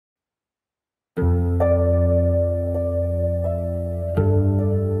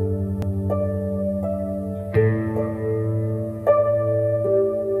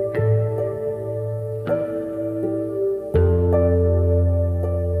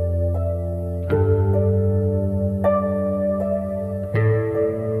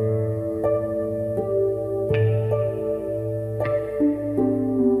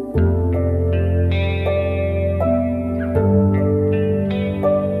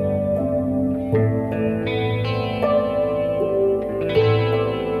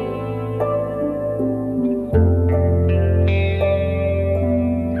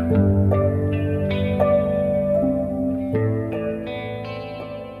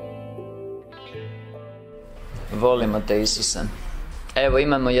Volimo te, Isuse. Evo,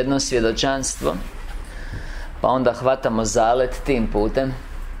 imamo jedno svjedočanstvo, pa onda hvatamo zalet tim putem.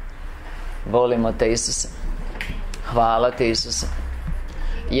 Volimo te, Isuse. Hvala ti, Isuse.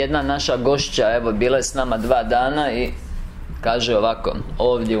 Jedna naša gošća, evo, bila je s nama 2 dana i kaže ovako,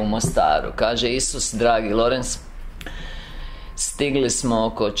 ovdje u Mostaru. Kaže: Isus, dragi Lorens, stigli smo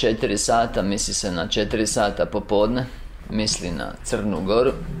oko 4 sata, misli se na 4 sata popodne, misli na Crnu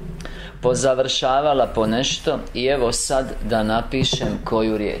Goru. Pozavršavala po nešto i evo sad da napišem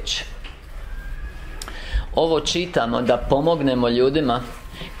koju riječ. Ovo čitamo da pomognemo ljudima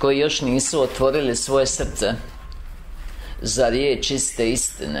koji još nisu otvorili svoje srce za riječ čiste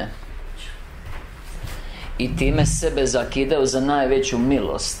istine i time sebe zakidaju za najveću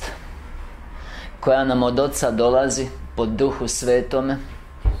milost koja nam od Oca dolazi po Duhu Svetome.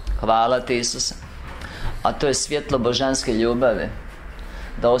 Hvala ti, Isuse. A to je svjetlo božanske ljubavi,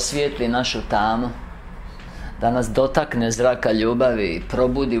 da osvijetli našu tamu, da nas dotakne zraka ljubavi i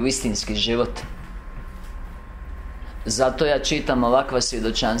probudi u istinski život. Zato ja čitam ovakva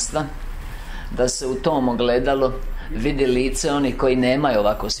svjedočanstva, da se u tom ogledalu vidi lice onih koji nemaju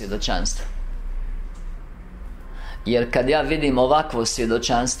ovakvo svjedočanstvo. Jer kad ja vidim ovakvo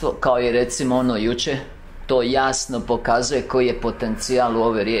svjedočanstvo, kao i recimo ono jučer, to jasno pokazuje koji je potencijal u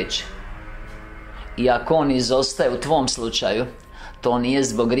ove riječi. I ako on izostaje u tvom slučaju, to nije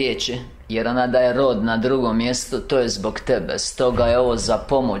zbog riječi, jer ona daje rod na drugom mjestu, to je zbog tebe. Stoga je ovo za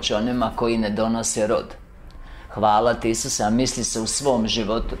pomoć onima koji ne donose rod. Hvala ti, Isuse, a misli se u svom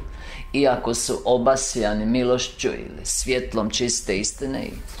životu, iako su obasjani milošću ili svjetlom čiste istine,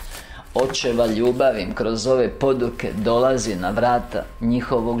 i Očeva ljubav im kroz ove poduke dolazi na vrata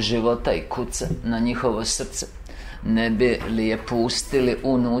njihovog života i kuca na njihovo srce, ne bi li je pustili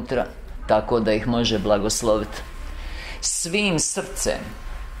unutra, tako da ih može blagosloviti. Svim srcem,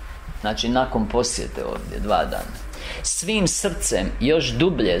 znači nakon posjete ovdje 2 dana, svim srcem još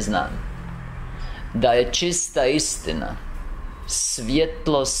dublje znam da je čista istina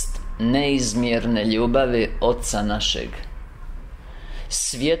svjetlost neizmjerne ljubavi Oca našeg.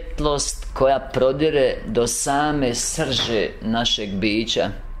 Svjetlost koja prodire do same srže našeg bića,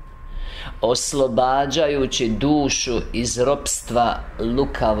 oslobađajući dušu iz ropstva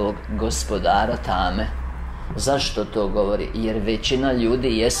lukavog gospodara tame. Zašto to govori? Jer većina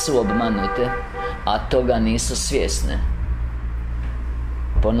ljudi jesu obmanute, a toga nisu svjesne.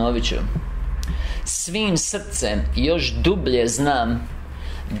 Ponovit ću. Svim srcem još dublje znam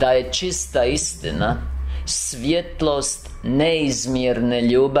da je čista istina svjetlost neizmjerne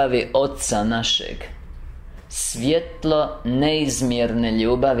ljubavi Oca našeg. Svjetlo neizmjerne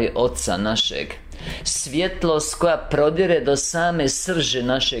ljubavi Oca našeg. Svjetlost koja prodire do same srži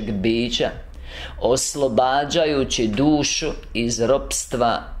našeg bića, oslobađajući dušu iz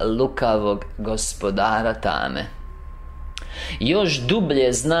ropstva lukavog gospodara tame. Još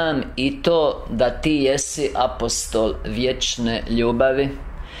dublje znam i to da ti jesi apostol vječne ljubavi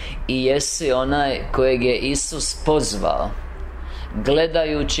i jesi onaj kojeg je Isus pozvao,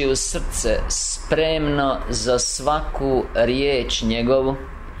 gledajući u srce spremno za svaku riječ njegovu.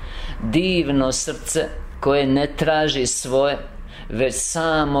 Divno srce koje ne traži svoje, već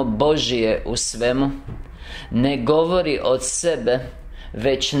samo Božije u svemu, ne govori od sebe,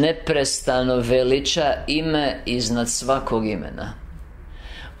 već neprestano veliča ime iznad svakog imena.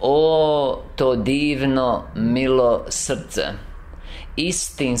 O, to divno, milo srce!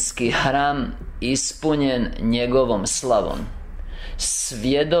 Istinski hram ispunjen njegovom slavom,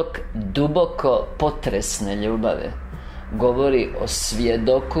 svjedok duboko potresne ljubavi. Govori o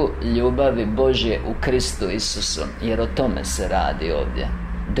svjedoku ljubavi Božje u Kristu Isusu, jer o tome se radi ovdje.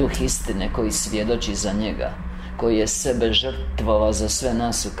 Duh istine koji svjedoči za njega, koji je sebe žrtvovao za sve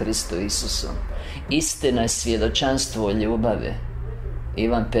nas u Kristu Isusu. Istina je svjedočanstvo o ljubavi.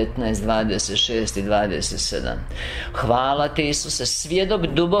 Ivan 15, 26 i 27. Hvala ti, Isuse, svjedok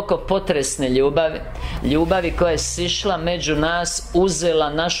duboko potresne ljubavi, ljubavi koja je sišla među nas, uzela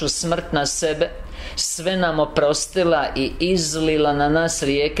našu smrt na sebe, sve nam oprostila i izlila na nas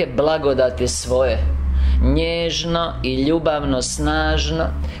rijeke blagodati svoje, nježno i ljubavno snažno,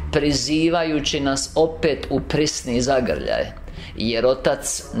 prizivajući nas opet u prisni zagrljaj, jer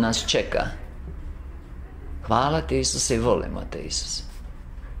Otac nas čeka. Hvala ti, Isuse, i volimo te, Isuse.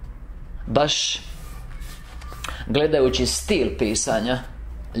 Baš gledajući stil pisanja,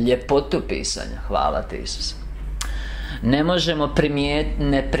 ljepotu pisanja, hvala ti, Isuse, ne možemo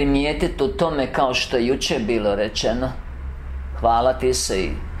ne primijetiti u tome, kao što je jučer bilo rečeno, hvala ti se, i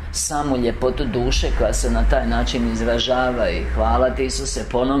samu ljepotu duše koja se na taj način izražava. I hvala ti, Isuse,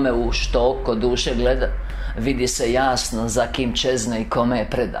 po onome u što oko duše gleda, vidi se jasno za kim čezne i kome je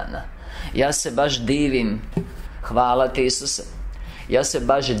predana. Ja se baš divim Hvala Ti, Isuse. Ja se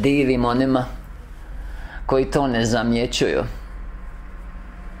baš divim onima koji to ne zamjećuju,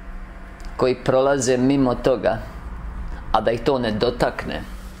 koji prolaze mimo toga, a da ih to ne dotakne,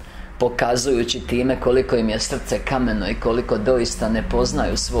 pokazujući time koliko im je srce kameno i koliko doista ne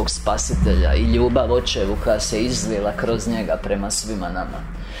poznaju svog Spasitelja i ljubav Očevu koja se izlila kroz njega prema svima nama.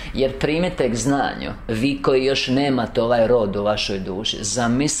 Jer primite k znanju, vi koji još nemate ovaj rod u vašoj duši,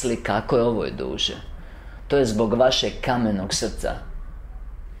 zamisli kako je ovoj duši. To je zbog vašeg kamenog srca.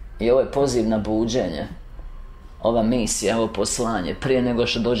 I ovo je poziv na buđenje. Ova misija, ovo poslanje, prije nego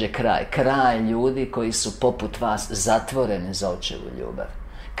što dođe kraj. Kraj ljudi koji su poput vas zatvoreni za Očevu ljubav.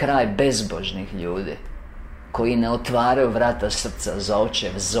 Kraj bezbožnih ljudi koji ne otvaraju vrata srca za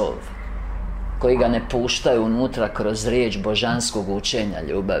Očev zov, koji ga ne puštaju unutra kroz riječ božanskog učenja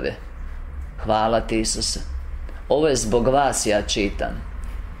ljubave. Hvala Ti, Isuse. Ovo je zbog vas ja čitam.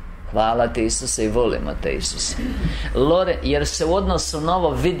 Hvala Ti, Isuse, i volimo Te, Isuse. Jer se u odnosu na ovo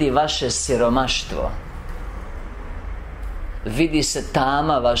vidi vaše siromaštvo, vidi se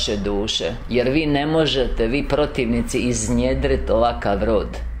tama vaše duše, jer vi ne možete, vi protivnici, iznjedriti ovakav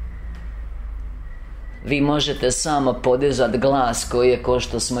rod. Vi možete samo podizati glas koji je, kao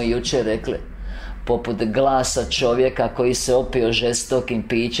što smo jučer rekli, poput glasa čovjeka koji se opio žestokim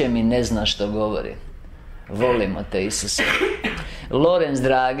pićem i ne zna što govori. Volimo Te, Isuse. Lorens,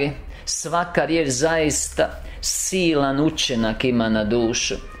 dragi, svaka riječ zaista silan učinak ima na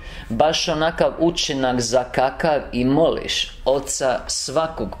dušu. Baš onakav učinak za kakav i moliš Oca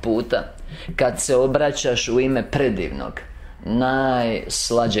svakog puta kad se obraćaš u ime predivnog,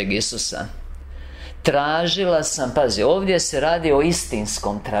 najslađeg Isusa. Tražila sam, pazi, ovdje se radi o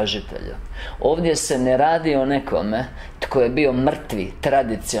istinskom tražitelju. Ovdje se ne radi o nekome tko je bio mrtvi,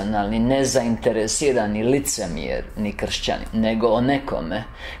 tradicionalni, nezainteresirani, licemjerni kršćanin, nego o nekome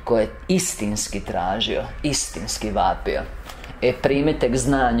ko je istinski tražio, istinski vapio. Primite k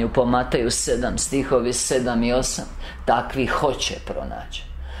znanju po Mateju 7, stihovi 7 i 8, takvi hoće pronaći.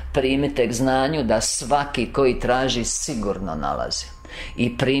 Primite k znanju da svaki koji traži sigurno nalazi.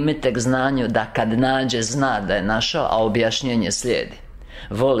 I primite k znanju da kad nađe zna da je našao, a objašnjenje slijedi.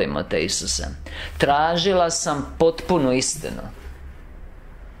 Volimo Te, Isuse. Tražila sam potpunu istinu,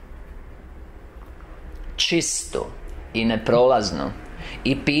 čistu i neprolaznu,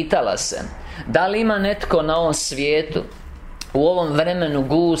 i pitala se da li ima netko na ovom svijetu, u ovom vremenu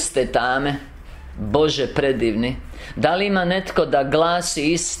guste tame, Bože predivni, da li ima netko da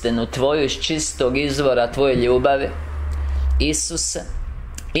glasi istinu Tvoju iz čistog izvora Tvoje ljubavi, Isuse?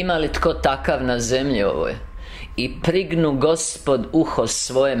 Ima li tko takav na zemlji ovoj? I prignu Gospod uho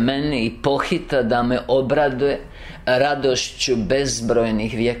svoje meni i pohita da me obraduje radošću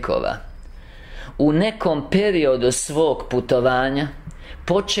bezbrojnih vjekova. U nekom periodu svog putovanja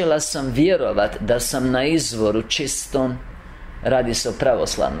počela sam vjerovat da sam na izvoru čistom. Radi se o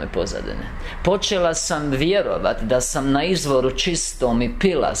pravoslavnoj pozadini. Počela sam vjerovat da sam na izvoru čistom i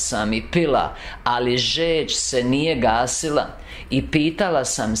pila sam i pila, ali žeđ se nije gasila i pitala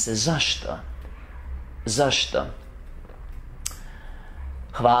sam se zašto? Zašto?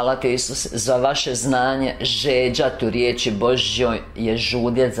 Hvala Ti, Isuse, za vaše znanje. Žeđat u riječi Božjoj je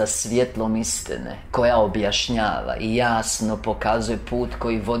žudjet za svjetlom istine, koja objašnjava i jasno pokazuje put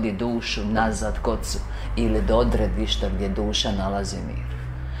koji vodi dušu nazad k Ocu ili do odredišta gdje duša nalazi mir.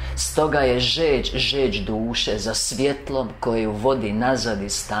 Stoga je žeđ duše za svjetlom koje ju vodi nazad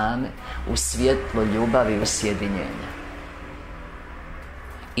iz tame u svjetlo ljubavi i usjedinjenja.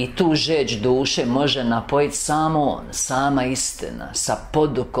 I tu žeđ duše može napojiti samo On, sama istina, sa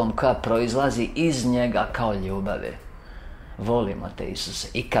podukom koja proizlazi iz njega kao ljubavi. Volimo Te, Isuse.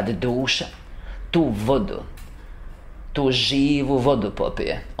 I kad duša tu vodu, tu živu vodu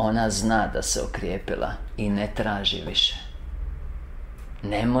popije, ona zna da se okrijepila i ne traži više.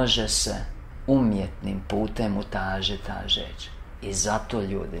 Ne može se umjetnim putem utažiti ta žeđ. I zato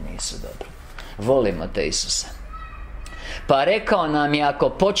ljudi nisu dobri. Volimo Te, Isuse. Pa rekao nam je, ako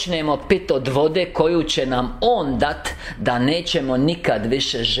počnemo piti od vode koju će nam On dat, da nećemo nikad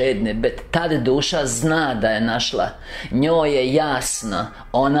više žedni biti. Tad duša zna da je našla. Njoj je jasno,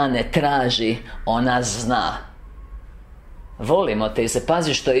 ona ne traži, ona zna. Volimo Te, se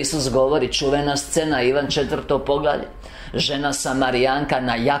pazi što Isus govori, čuvena scena, Ivan 4. poglavlje. Žena Samarijanka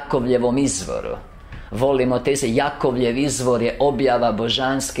na Jakovljevom izvoru. Volimo Te, se Jakovljev izvor je objava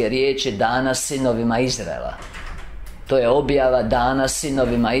božanske riječi dana sinovima Izraela. To je objava dana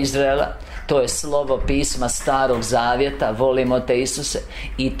sinovima Izraela. To je slovo pisma Starog Zavjeta. Volimo Te, Isuse.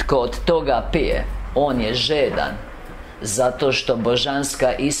 I tko od toga pije, on je žedan. Zato što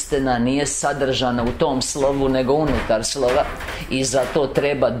božanska istina nije sadržana u tom slovu, nego unutar slova. I zato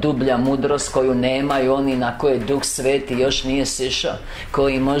treba dublja mudrost koju nemaju oni na koje Duh Sveti još nije sišao,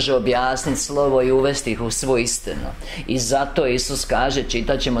 koji može objasniti slovo i uvesti ih u svoju istinu. I zato Isus kaže,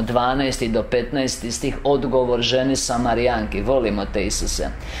 čitat ćemo 12. do 15. stih, odgovor ženi Samarijanki. Volimo te, Isuse.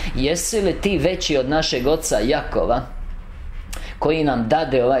 Jesi li ti veći od našeg oca Jakova, koji nam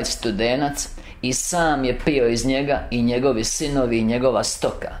dade ovaj studenac, i sam je pio iz njega, i njegovi sinovi, i njegova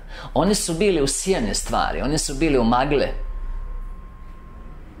stoka? Oni su bili u sjene stvari, oni su bili u magle.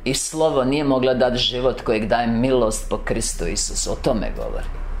 I slovo nije mogla dati život kojeg daje milost po Kristu Isusu. O tome govori.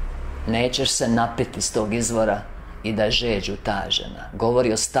 Nećeš se napiti iz tog izvora i da je žeđ utažena.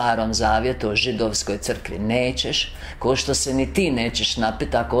 Govori o Starom Zavjetu, o židovskoj crkvi. Nećeš, ko što se ni ti nećeš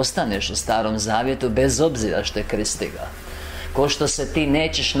napiti ako ostaneš u Starom Zavjetu, bez obzira što je Krist stigao. Ko što se ti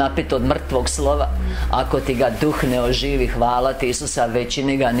nećeš napiti od mrtvog slova ako ti ga Duh ne oživi. Hvala ti, Isusa,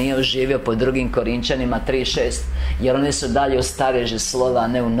 većini ga nije oživio po 2. Korinčanima 3.6, jer oni su dalje u stareži slova, a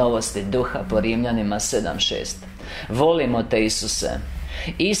ne u novosti duha, po Rimljanima 7.6. Volimo te, Isuse.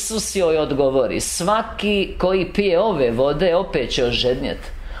 Isus joj odgovori, svaki koji pije ove vode opet će ožednjeti.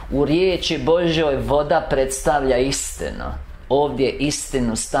 U riječi Božjoj voda predstavlja istinu. Ovdje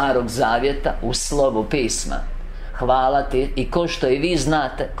istinu Starog Zavjeta u slovu pisma. Hvala ti. I ko što i vi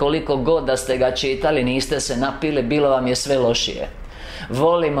znate, koliko god da ste ga čitali, niste se napili, bilo vam je sve lošije.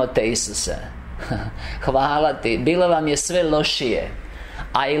 Volimo te, Isuse. Hvala ti. Bilo vam je sve lošije,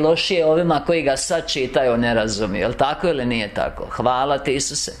 a i lošije ovima koji ga sad čitaju ne razumiju. Jel' tako ili nije tako? Hvala ti,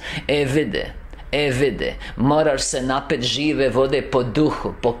 Isuse. Vide, moraš se napeti žive vode po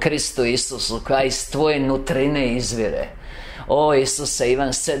duhu, po Kristu Isusu, koja iz tvoje nutrine izvire. O Isuse, Ivan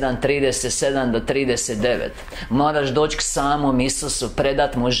 7.37 do 39. Moraš doći k samom Isusu,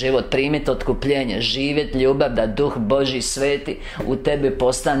 predat mu život, primiti otkupljenje, živjeti ljubav, da Duh Božji Sveti u tebi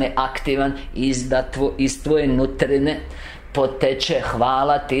postane aktivan i da iz tvoje nutrine poteče,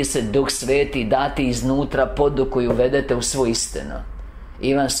 hvala ti se, Duh Sveti, dati iznutra poduku i uvedete u svoju istinu.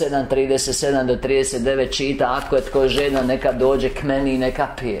 Ivan 7.37 do 39 čita, ako je tko žedan, neka dođe k meni i neka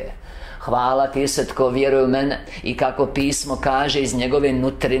pije. Hvala ti se, tko vjeruje u mene, i kako pismo kaže, iz njegove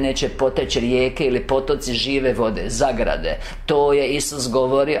nutrine će poteći rijeke ili potoci žive vode, zagrade. To je Isus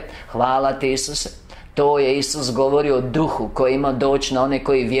govorio. Hvala ti, Isuse. To je Isus govorio o duhu koji ima doći na one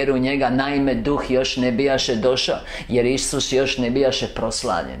koji vjeruju u njega. Naime, duh još ne bijaše došao, jer Isus još ne bijaše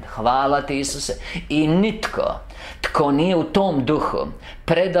proslavljen. Hvala ti, Isuse. I nitko tko nije u tom duhu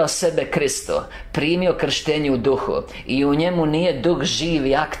predao sebe Kristu, primio krštenje u duhu i u njemu nije duh živ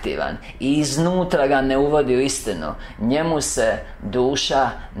i aktivan i iznutra ga ne uvodi u istinu, njemu se duša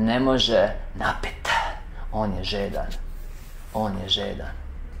ne može napiti. On je žedan. On je žedan.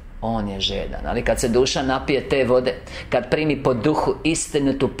 On je žedan. Ali kad se duša napije te vode, kad primi po duhu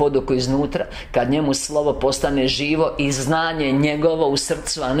istinitu poduku iznutra, kad njemu slovo postane živo i znanje njegovo u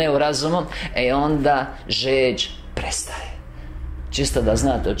srcu, a ne u razumu, onda žeđ prestaje. Čisto da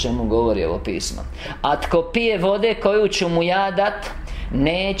znate o čemu govori ovo pismo. A tko pije vode koju ću mu ja dat,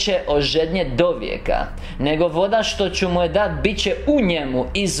 neće ožednjeti do vijeka, nego voda što ću mu je dat, bit će u njemu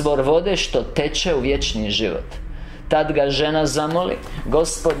izvor vode što teče u vječni život. Tad ga žena zamoli,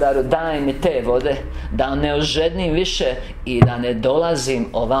 Gospodaru, daj mi te vode, da ne ožednim više i da ne dolazim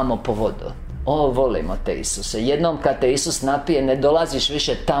ovamo po vodu. O, volimo te, Isuse. Jednom kad te Isus napije, ne dolaziš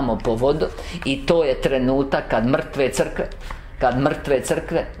više tamo po vodu, i to je trenutak kad mrtve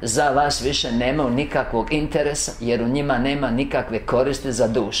crkve za vas više nemaju nikakvog interesa, jer u njima nema nikakve koristi za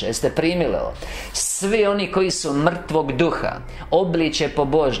duše. Jeste primili ovo? Svi oni koji su mrtvog duha, obličje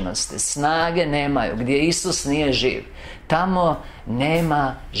pobožnosti, snage nemaju, gdje Isus nije živ, tamo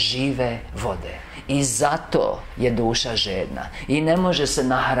nema žive vode. I zato je duša žedna i ne može se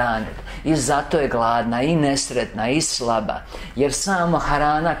nahraniti, i zato je gladna i nesretna i slaba, jer samo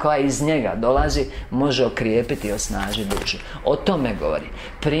hrana koja iz njega dolazi može okrijepiti i osnažiti dušu. O tome govori.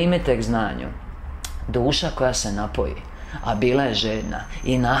 Primite k znanju, duša koja se napoji, a bila je žedna,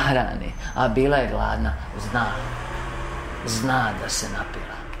 i nahrani, a bila je gladna, zna da se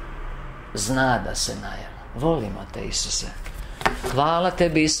napila, zna da se najela. Volimo te, Isuse. Hvala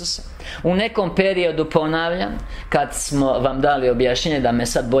tebi, Isuse. U nekom periodu, ponavljam, kad smo vam dali objašnjenje, da me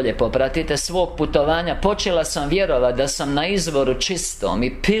sad bolje popratite, svog putovanja, počela sam vjerovati da sam na izvoru čistom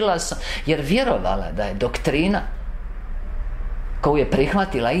i pila sam, jer vjerovala da je doktrina koju je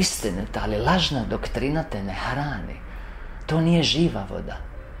prihvatila istinita, ali lažna doktrina te ne hrani. To nije živa voda,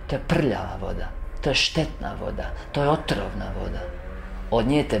 to je prljava voda, to je štetna voda, to je otrovna voda. Od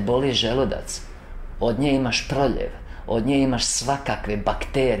nje te boli želudac, od nje imaš proljev, od nje imaš svakakve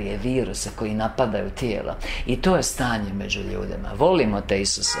bakterije, viruse koji napadaju tijelo. I to je stanje među ljudima. Volimo te,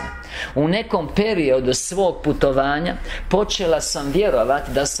 Isuse. U nekom periodu svog putovanja počela sam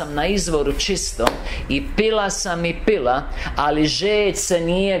vjerovati da sam na izvoru čistom i pila sam i pila, ali žeđ se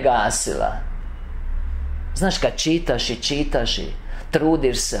nije gasila. Znaš, kad čitaš i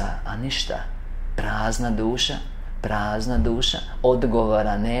trudiš se, a ništa. Prazna duša,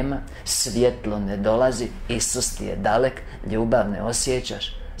 odgovora nema, svjetlo ne dolazi, Isus ti je dalek, ljubav ne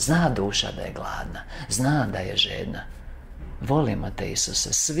osjećaš. Zna duša da je gladna, zna da je žedna. Volimo te,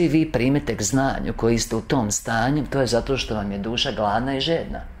 Isuse. Svi vi primite k znanju koji ste u tom stanju, to je zato što vam je duša gladna i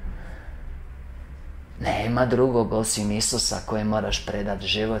žedna. Nema drugog osim Isusa koje moraš predati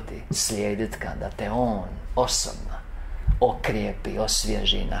život i slijediti ga, da te On osobno okrijepi,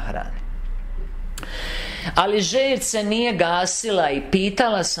 osvježi i nahrani. Ali žeđ se nije gasila i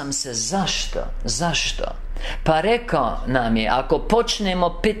pitala sam se zašto? Pa rekao nam je, ako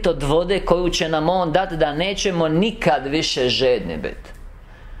počnemo piti od vode koju će nam On dati, da nećemo nikad više žedni biti.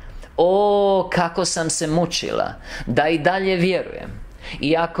 O, kako sam se mučila da i dalje vjerujem,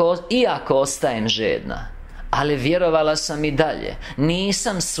 iako ostajem žedna. Ali vjerovala sam i dalje.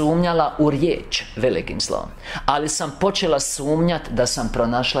 Nisam sumnjala u riječ, velikim slovom, ali sam počela sumnjati da sam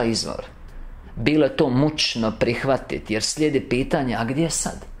pronašla izvor. Bilo je to mučno prihvatiti, jer slijedi pitanje, a gdje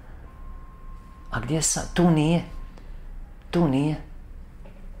sad? Tu nije.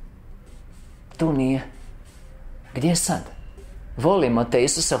 Gdje sad? Volimo te,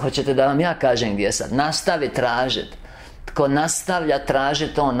 Isusa, hoćete da vam ja kažem gdje sad? Nastavi tražiti. Tko nastavlja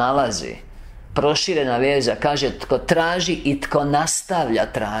tražiti, on nalazi. Proširena verzija kaže, tko traži i tko nastavlja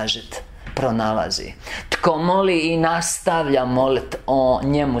tražiti, pronalazi. Tko moli i nastavlja molit,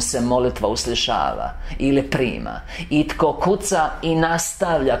 njemu se molitva uslišava ili prima. I tko kuca i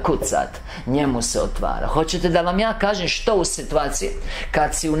nastavlja kucat, njemu se otvara. Hoćete da vam ja kažem što u situaciji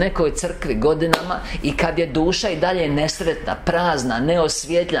kad si u nekoj crkvi godinama i kad je duša i dalje nesretna, prazna,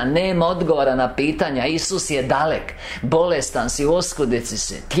 neosvjetljena, nema odgovora na pitanja, Isus je dalek, bolestan si, u oskudici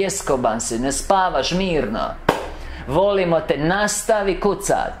si, tjeskoban si, ne spavaš mirno. Volimo te, nastavi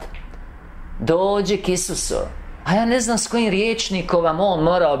kucat. Dođi k Isusu. A ja ne znam s kojim rječnikom vam On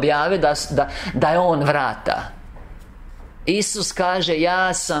mora objaviti da je On vrata. Isus kaže,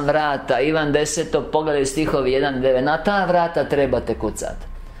 ja sam vrata. Ivan 10. pogledaj stihovi 1-9. Na ta vrata trebate kucati.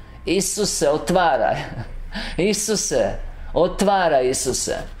 Isuse, otvaraj. Isuse, otvaraj,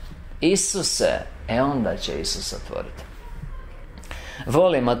 Isuse. Isuse. Onda će Isus otvoriti.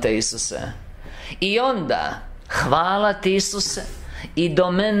 Volimo te, Isuse. I onda, hvala ti, Isuse. I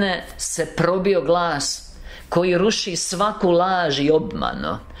do mene se probio glas koji ruši svaku laž i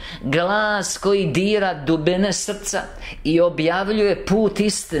obmanu. Glas koji dira dubine srca i objavljuje put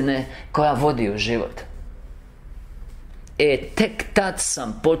istine koja vodi u život. Tek tad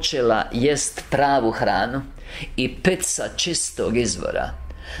sam počela jest pravu hranu i pit sa čistog izvora.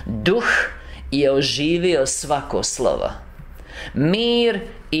 Duh je oživio svako slovo. Mir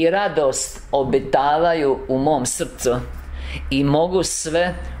i radost obitavaju u mom srcu i mogu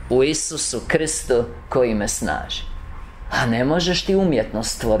sve u Isusu Kristu koji me snaži. A ne možeš ti umjetno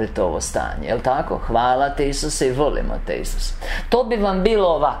stvoriti ovo stanje, jel tako? Hvala te, Isuse, i volimo te, Isuse. To bi vam bilo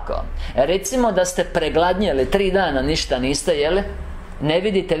ovako. Recimo da ste pregladnjeli 3 dana, ništa niste jeli, ne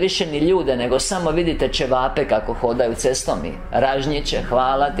vidite više ni ljude, nego samo vidite ćevape kako hodaju cestom i ražnjiće.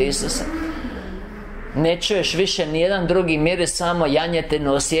 Hvala ti, Isuse. Ne čuješ više nijedan drugi miris, samo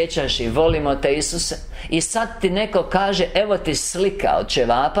janjetinu osjećaš i volimo te, Isuse. I sad ti neko kaže, evo ti slika od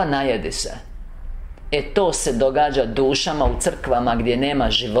ćevapa, najedi se. To se događa dušama u crkvama gdje nema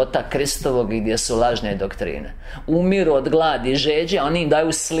života Kristovog i gdje su lažne doktrine. Umiru od gladi i žeđe, a oni im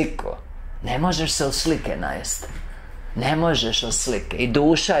daju sliku. Ne možeš se od slike najesti. Ne možeš od slike. I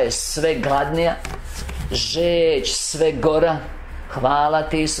duša je sve gladnija, žeđ sve gora. Hvala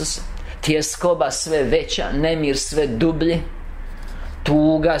ti, Isuse. Tjeskoba sve veća, nemir sve dublji,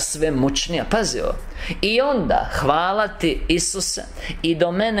 tuga sve mučnija. Pazi ovo. I onda, hvala ti, Isuse, i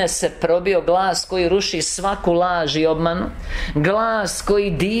do mene se probio glas koji ruši svaku laž i obmanu, glas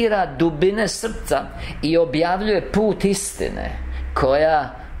koji dira dubine srca i objavljuje put istine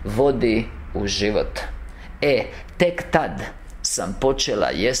koja vodi u život. Tek tad sam počela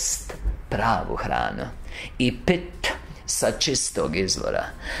jest pravu hranu i pit sa čistog izvora.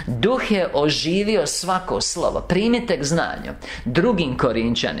 Duh je oživio svako slovo. Primite k znanju. 2.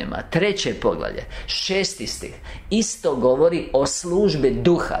 Korinčanima 3. poglavlje 6. stih isto govori o službi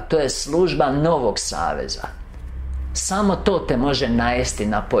duha. To je služba novog saveza. Samo to te može najesti,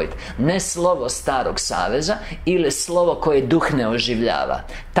 napojiti. Ne slovo starog saveza ili slovo koje duh ne oživljava.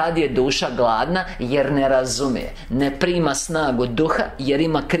 Tad je duša gladna jer ne razumije. Ne prima snagu duha jer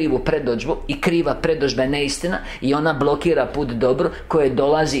ima krivu predodžbu. I kriva predodžba je neistina. I ona blokira put dobru koje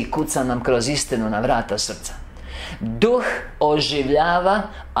dolazi i kuca nam kroz istinu na vrata srca. Duh oživljava,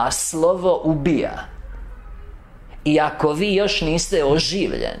 a slovo ubija. I ako vi još niste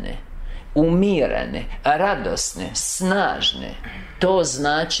oživljeni, umireni, radosni, snažni, to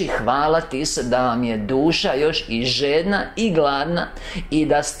znači, hvala ti se, da vam je duša još i žedna i gladna i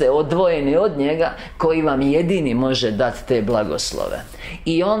da ste odvojeni od njega koji vam jedini može dati te blagoslove.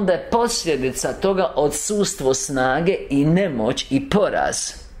 I onda je posljedica toga odsustvo snage i nemoć i poraz,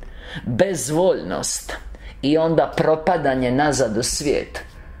 bezvoljnost i onda propadanje nazad u svijet,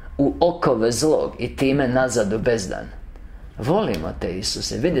 u okove zlog i time nazad u bezdan. Volimo te,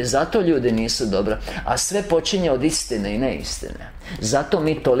 Isuse. Vidi, zato ljudi nisu dobro. A sve počinje od istine i neistine. Zato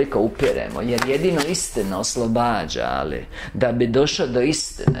mi toliko upiremo, jer jedino istina oslobađa. Ali da bi došao do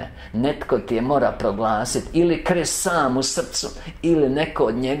istine, netko ti je mora proglasiti ili krest sam u srcu, ili neko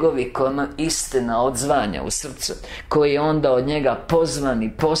od njegovih kojima istina odzvanja u srcu, koji je onda od njega pozvan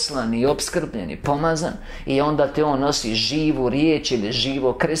i poslan i opskrbljen i pomazan, i onda te on nosi živu riječ ili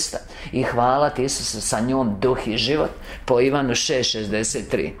živo Krista. I hvala ti, Isuse, sa njom duh i život. Po Ivanu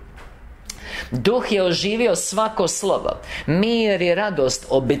 6:63. Duh je oživio svako slovo. Mir i radost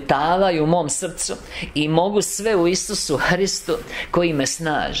obitavaju u mom srcu i mogu sve u Isusu Hristu koji me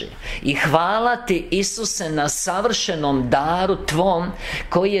snaži. I hvala ti, Isuse, na savršenom daru tvom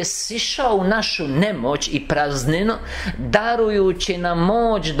koji je sišao u našu nemoć i prazninu, darujući nam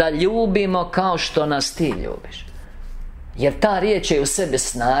moć da ljubimo kao što nas ti ljubiš. Jer ta riječ je u sebi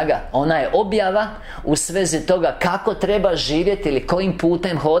snaga. Ona je objava u svezi toga kako treba živjeti ili kojim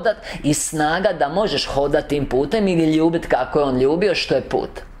putem hodat, i snaga da možeš hodati tim putem ili ljubiti kako je on ljubio, što je put.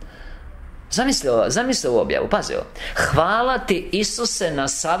 Zamisli ovu objavu, pazi ovo. Hvala ti, Isuse, na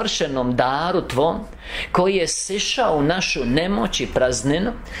savršenom daru tvom koji je sišao u našu nemoć i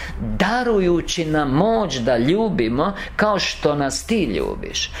prazninu, darujući nam moć da ljubimo kao što nas ti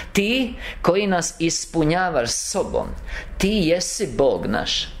ljubiš. Ti koji nas ispunjavaš sobom. Ti jesi Bog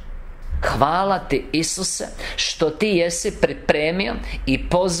naš. Hvala ti, Isuse, što ti jesi pripremio i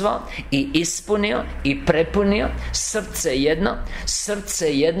pozvao i ispunio i prepunio srce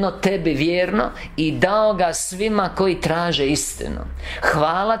jedno tebi vjerno i dao ga svima koji traže istinu.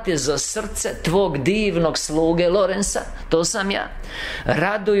 Hvala ti za srce tvog divnog sluge Lorensa, to sam ja.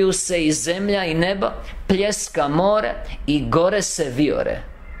 Raduju se i zemlja i nebo, pljeska more i gore se vijore.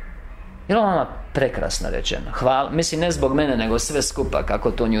 Je li vama prekrasno rečeno? Hvala, mislim ne zbog mene, nego sve skupa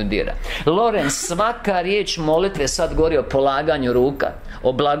kako to nju dira. Lorens, svaka riječ molitve, sad govori o polaganju ruka,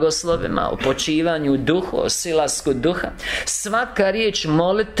 o blagoslovima, o počivanju duhu, o silasku duha. Svaka riječ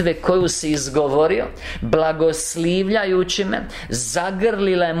molitve koju si izgovorio, blagoslivljajući me,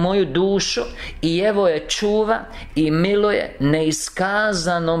 zagrlila je moju dušu i evo je čuva i miluje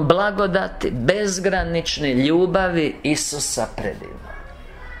neiskazanom blagodati bezgranične ljubavi Isusa predivno.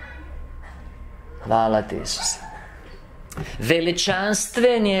 Hvala ti, Isuse.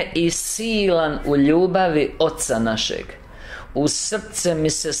 Veličanstven je i silan u ljubavi Oca našeg. U srce mi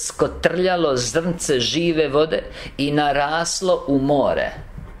se skotrljalo zrnce žive vode i naraslo u more.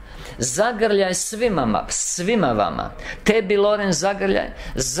 Zagrljaj svima vama. Tebi, Lorens,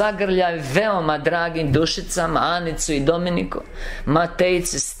 zagrljaj veoma dragim dušicama, Anicu i Dominiku,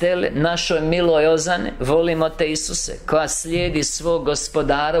 Matejici, Steli, našoj miloj Ozani. Volimo te, Isuse, koja slijedi svog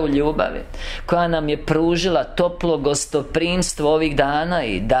gospodara u ljubavi, koja nam je pružila toplo gostoprimstvo ovih dana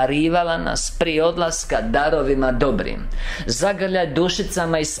i darivala nas prije odlaska darovima dobrim. Zagrljaj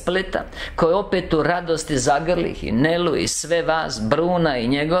dušicama iz Splita, koje opet u radosti zagrlih, i Nelu i sve vas, Bruna i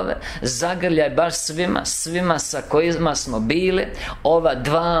njegove. Zagrljaj baš svima sa kojima smo bili ova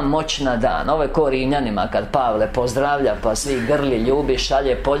dva moćna dana. Ovo je ko Rimljanima kad Pavle pozdravlja, pa svi grli, ljubi,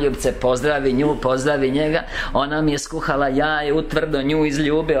 šalje poljubce, pozdravi nju, pozdravi njega. Ona mi je skuhala jaje, utvrdo nju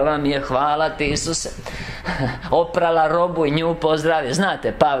izljubi, ova mi je, hvala ti, Isuse, oprala robu i nju pozdravi.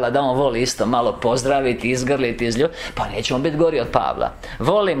 Znate Pavla da on voli isto malo pozdraviti, izgrliti, izljubiti, pa nećemo biti gori od Pavla.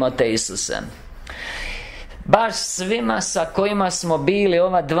 Volimo te, Isuse. Baš svima sa kojima smo bili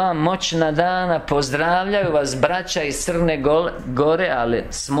ova dva moćna dana, pozdravljaju vas braća iz Crne Gore, ali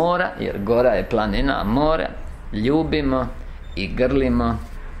s mora, jer gora je planina, a more ljubimo i grlimo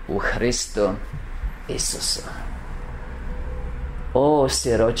u Hristu Isusu. O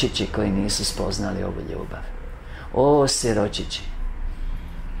siročići koji nisu spoznali ovu ljubav, o siročići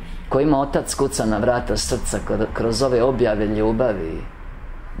kojima Otac kuca na vrata srca kroz ove objave ljubavi,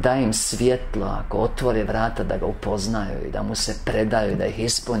 Daj im svjetlo, ako otvore vrata, da ga upoznaju i da mu se predaju, da ih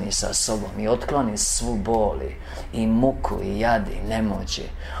ispuni sa sobom i otkloni svu boli i muku i jad i nemoći.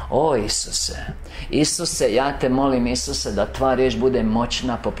 O Isuse, Isuse, ja te molim, Isuse, da tvoja riječ bude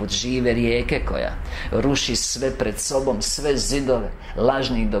moćna poput žive rijeke koja ruši sve pred sobom, sve zidove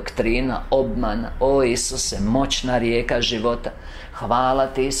lažnih doktrina, obmana. O Isuse, moćna rijeka života. Hvala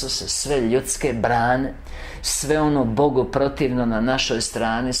ti, Isuse, sve ljudske brane, sve ono Bogu protivno na našoj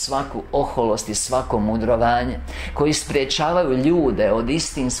strani, svaku oholost i svako mudrovanje koji spriječavaju ljude od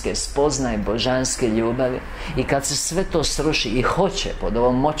istinske spoznaje božanske ljubavi. I kad se sve to sruši i hoće pod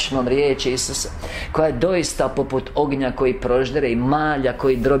ovom moćnom riječi Isusa, koja je doista poput ognja koji proždere i malja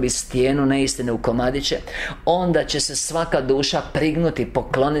koji drobi stijenu neistine u komadiće, onda će se svaka duša prignuti,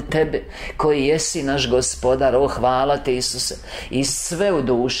 pokloniti tebi koji jesi naš gospodar. O, hvala ti, Isuse. I sve u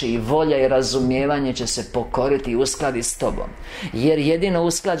duši i volja i razumijevanje će se pokoriti i uskladiti s tobom, jer jedino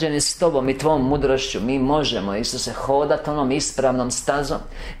usklađeni s tobom i tvojom mudrošću mi možemo, Isuse, hodati onom ispravnom stazom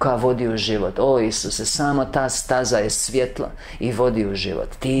koja vodi u život. O Isuse, samo ta staza je svjetla i vodi u život.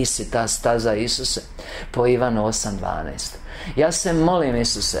 Ti si ta staza, Isuse, po Ivanu 8:12. Ja se molim,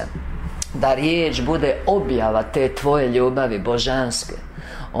 Isuse, da riječ bude objava te tvoje ljubavi božanske,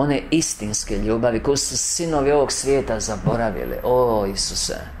 one istinske ljubavi koju su sinovi ovog svijeta zaboravili. O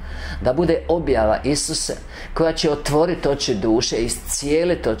Isuse, da bude objava, Isuse, koja će otvoriti oči duše i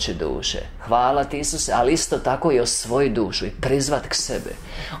iscijeliti oči duše. Hvala ti, Isuse, ali isto tako i osvoji dušu i prizvat k sebi.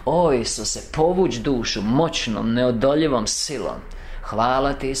 O Isuse, povuć dušu moćnom, neodoljivom silom.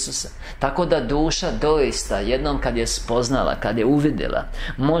 Hvala ti, Isuse. Tako da duša doista jednom kad je spoznala, kad je uvidjela,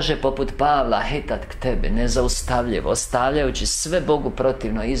 može poput Pavla hitat k tebi nezaustavljivo, ostavljajući sve Bogu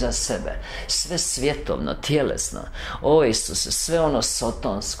protivno iza sebe, sve svjetovno, tjelesno. O Isuse, sve ono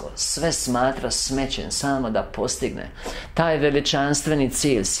sotonsko, sve smatra smećem samo da postigne taj veličanstveni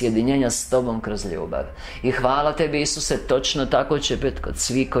cilj sjedinjenja s tobom kroz ljubav. I hvala tebi, Isuse, točno tako će biti kod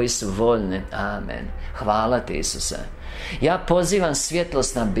svih koji su voljni. Amen. Hvala ti, Isuse. Ja pozivam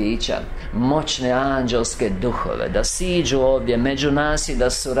svjetlosna bića, moćne anđelske duhove, da siđu ovdje među nas i da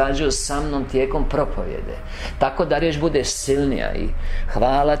surađuju sa mnom tijekom propovjede, tako da riječ bude silnija. I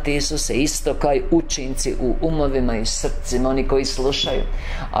hvala ti, Isuse, isto kao i učinci u umovima i srcima, oni koji slušaju,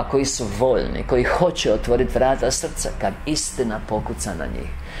 a koji su voljni, koji hoće otvoriti vrata srca kad istina pokuca na njih.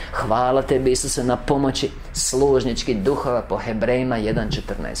 Hvala tebi, Isuse, na pomoći služničkih duhova po Hebrejima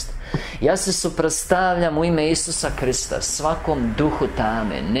 1:14. Ja se suprotstavljam u ime Isusa Krista svakom duhu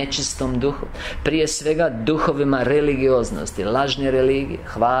tame, nečistom duhu, prije svega duhovima religioznosti, lažne religije.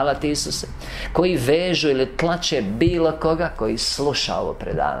 Hvala ti, Isuse, koji vežu ili tlače bilo koga koji sluša ovo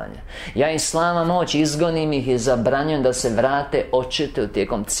predavanje. Ja im slama moć, izgonim ih i zabranjujem da se vrate očituju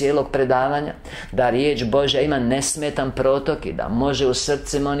tijekom cijelog predavanja, da riječ Božja ima nesmetan protok i da može u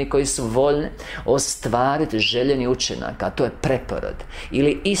srcima oni koji su voljni ostvariti željeni učinak, a to je preporod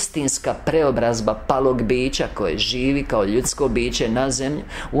ili istinska preobrazba palog bića koje živi kao ljudsko biće na zemlji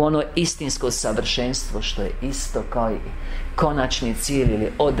u ono istinsko savršenstvo što je isto kao i konačni cilj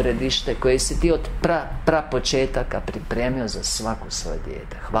ili odredište koje si ti od prapočetaka pripremio za svaku svoje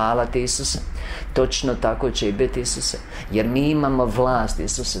dijete. Hvala ti, Isuse. Točno tako će i biti, Isuse, jer mi imamo vlast,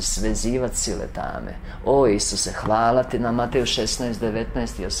 Isuse, svezivati sile tame. O Isuse, hvala ti na Mateju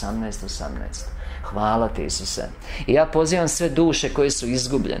 16:19 i 18:18. Hvala ti, Isuse. I ja pozivam sve duše koje su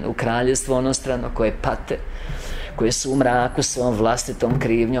izgubljene u kraljevstvo onostrano, koje pate, koje su u mraku svojom vlastitom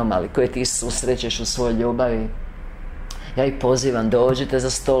krivnjom, ali koje ti susrećeš u svojoj ljubavi. Ja ih pozivam, dođite za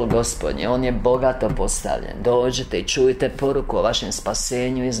stol Gospodnje, on je bogato postavljen. Dođite i čujte poruku o vašem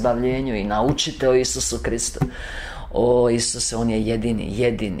spasenju, izbavljenju i naučite o Isusu Kristu. O Isuse, on je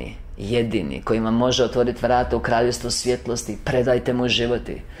jedini koji vam može otvoriti vrata u kraljevstvo svjetlosti. Predajte mu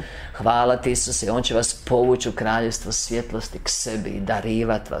životi. Hvala ti, Isuse, on će vas povući u kraljevstvo svjetlosti k sebi i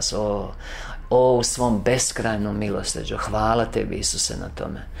darivati vas u svom beskrajnom milosrđu. Hvala tebi, Isuse, na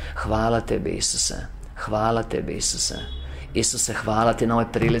tome. Hvala tebi, Isuse. Hvala tebi, Isuse. Isuse, hvala ti na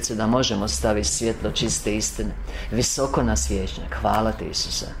ovoj prilici da možemo staviti svjetlo čiste istine visoko na svječnjak. Hvala ti,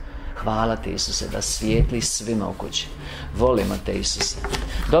 Isuse. Hvala ti, Isuse, da svijetli svima u kući. Volimo te, Isuse.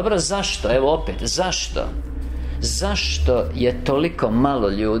 Dobro, zašto? Evo opet, zašto? Zašto je toliko malo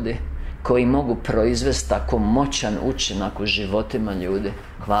ljudi koji mogu proizvesti tako moćan učinak u životima ljudi?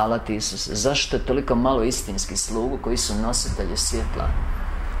 Hvala ti, Isuse. Zašto je toliko malo istinskih slugu koji su nositelji svjetla,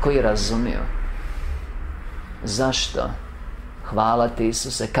 koji razumiju? Zašto? Hvala ti,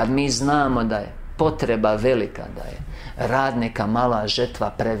 Isuse, kad mi znamo da je potreba velika, da je radnika mala, žetva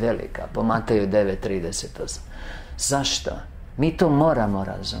prevelika, po Mateju 9:38. Zašto? Mi to moramo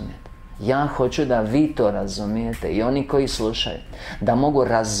razumjeti. Ja hoću da vi to razumijete i oni koji slušaju, da mogu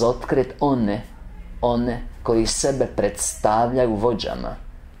razotkriti one koji sebe predstavljaju vođama,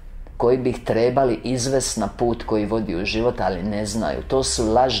 koji bi ih trebali izvesti na put koji vodi u život, ali ne znaju. To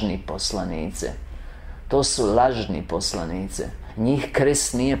su lažni poslanice. To su lažni poslanice. Njih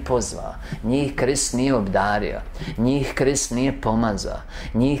Krist nije pozvao, njih Krist nije obdario, njih Krist nije pomazao,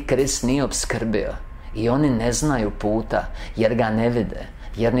 njih Krist nije opskrbio. I oni ne znaju puta, jer ga ne vide,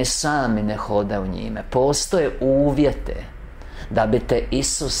 jer ni sami ne hodaju njime. Postoje uvjete da bi te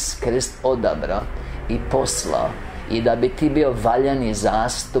Isus Krist odabrao i poslao, i da bi ti bio valjani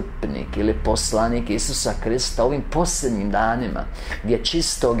zastupnik ili poslanik Isusa Krista ovim posljednjim danima, gdje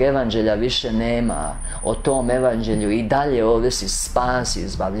čistog evanđelja više nema. O tom evanđelju i dalje ovisi spas i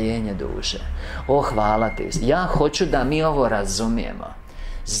izbavljenje duše. O, hvala ti. Ja hoću da mi ovo razumijemo.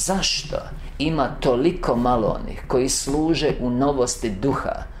 Zašto ima toliko malo onih koji služe u novosti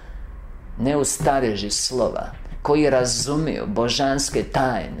duha, ne u stareži slova, koji razumiju božanske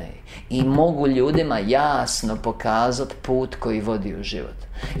tajne i mogu ljudima jasno pokazati put koji vodi u život?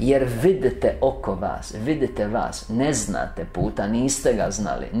 Jer vidite oko vas, vidite vas, ne znate puta, niste ga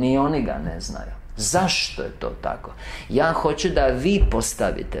znali, ni oni ga ne znaju. Zašto je to tako? Ja hoću da vi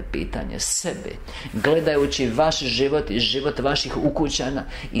postavite pitanje sebi, gledajući vaš život i život vaših ukućana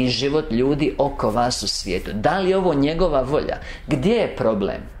i život ljudi oko vas u svijetu. Da li je ovo njegova volja? Gdje je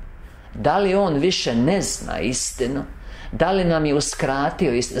problem? Da li on više ne zna istinu? Da li nam je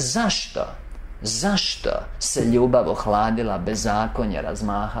uskratio istinu? Zašto? Zašto se ljubav ohladila, bezakonje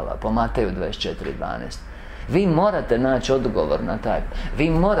razmahala? Po Mateju 24:12. Vi morate naći odgovor na taj. Vi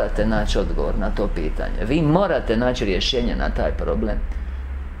morate naći odgovor na to pitanje. Vi morate naći rješenje na taj problem.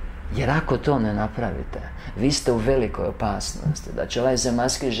 Jer ako to ne napravite, vi ste u velikoj opasnosti da će ovaj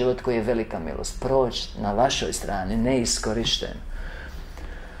zemaljski život, koji je velika milost, proći na vašoj strani neiskorišten.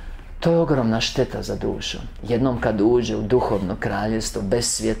 To je ogromna šteta za dušu. Jednom kad uđe u duhovno kraljevstvo, bez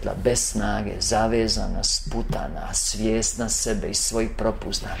svjetla, bez snage, zavezana, sputana, svjesna sebe i svojih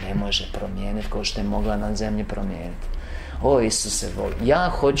propusta, ne može promijeniti kao što je mogla na zemlji promijeniti. O, Isuse voli. Ja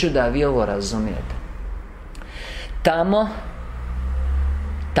hoću da vi ovo razumijete.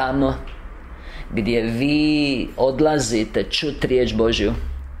 Tamo gdje vi odlazite čuti riječ Božju,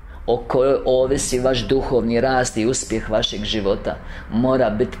 o kojoj ovisi vaš duhovni rast i uspjeh vašeg života, mora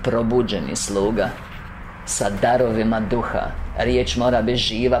biti probuđeni sluga sa darovima duha. Riječ mora biti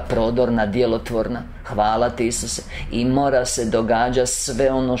živa, prodorna, djelotvorna. Hvala ti, Isuse. I mora se događa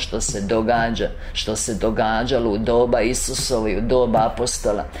sve ono što se događa, što se događalo u doba Isusovo i u doba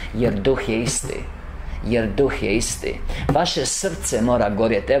Apostola, jer duh je isti. Jer duh je isti. Vaše srce mora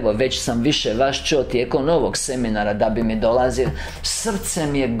gorjeti. Evo, već sam više vas čuo tijekom ovog seminara da bi mi dolazio. Srce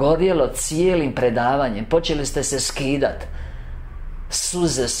mi je gorjelo cijelim predavanjem. Počeli ste se skidati.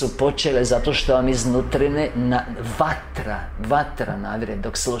 Suze su počele zato što vam iznutrine vatra navire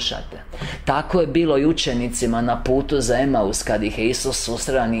dok slušate. Tako je bilo i učenicima na putu za Emaus, kad ih je Isus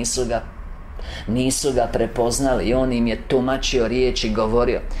susreo, nisu ga prepoznali i on im je tumačio riječi,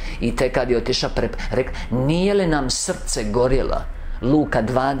 govorio. I tek kad je otišao rekao, nije li nam srce gorjelo? Luka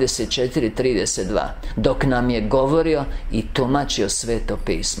 24:32, dok nam je govorio i tumačio Sveto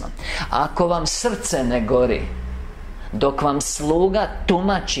pismo. Ako vam srce ne gori dok vam sluga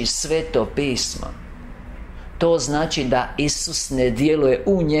tumači Sveto pismo, to znači da Isus ne djeluje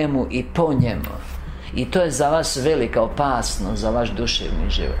u njemu i po njemu. I to je za vas velika opasnost, za vaš duševni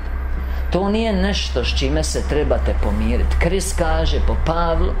život. To nije nešto s čime se trebate pomiriti. Krist kaže po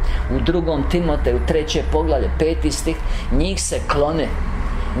Pavlu u 2. Timoteju 3. poglavlje 5. stih, njih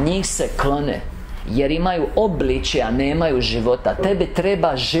se klone jer imaju obličje, a nemaju života. Tebi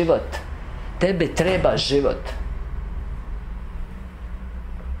treba život. Tebi treba život.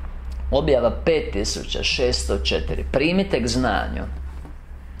 Objava 5604. Primite k znanju.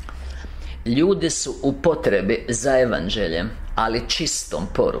 Ljudi su u potrebi za evanđeljem, ali čistom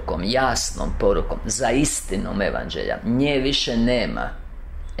porukom, jasnom porukom, za istinom evanđelja. Nje više nema.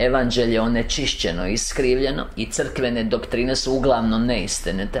 Evanđelje je onečišćeno, iskrivljeno i crkvene doktrine su uglavnom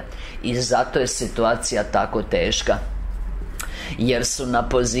neistinite. I zato je situacija tako teška. Jer su na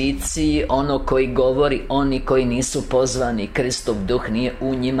poziciji ono koji govori oni koji nisu pozvani. Kristov duh nije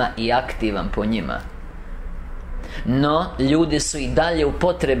u njima i aktivan po njima. No, ljudi su i dalje u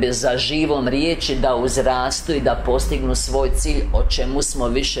potrebi za živom riječi da uzrastu i da postignu svoj cilj, o čemu smo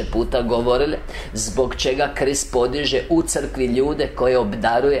više puta govorili, zbog čega Krist podiže u crkvi ljude koje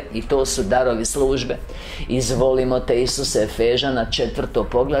obdaruje, i to su darovi službe. Izvolimo te, Isuse, Efežana 4.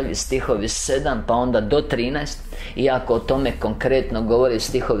 poglavlje, stihovi 7 pa onda do 13. Iako o tome konkretno govori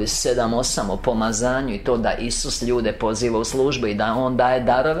stihovi 7-8 o pomazanju i to da Isus ljude poziva u službu i da On daje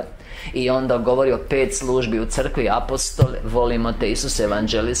darove. I onda govori o 5 službi u crkvi: apostol, volimo te, Isus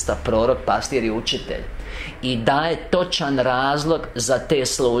evanđelista, prorok, pastir i učitelj. I daje točan razlog za te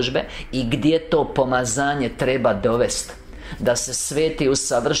službe i gdje to pomazanje treba dovesti, da se sveti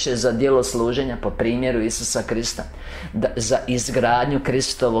usavrše za djelo služenja po primjeru Isusa Krista, za izgradnju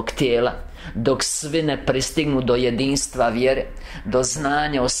Kristovog tijela, dok svi ne pristignu do jedinstva vjere, do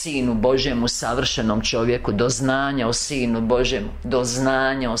znanja o Sinu Božjemu, savršenom čovjeku, do znanja o Sinu Božjemu, do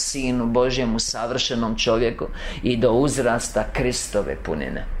znanja o Sinu Božjemu, savršenom čovjeku i do uzrasta Kristove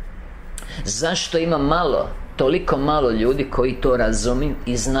punine. Zašto ima toliko malo ljudi koji to razumiju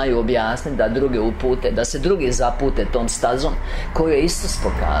i znaju objasniti, da druge upute, da se drugi zapute tom stazom koju je Isus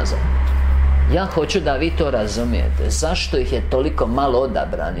pokazao? Ja hoću da vi to razumijete. Zašto ih je toliko malo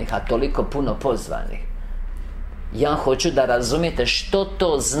odabranih, a toliko puno pozvanih? Ja hoću da razumijete što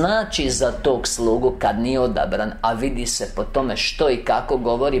to znači za tog slugu kad nije odabran, a vidi se po tome što i kako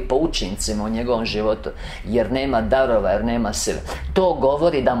govori po učincima u njegovom životu. Jer nema darova, jer nema sile. To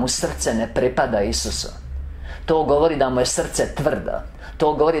govori da mu srce ne pripada Isusu. To govori da mu je srce tvrdo.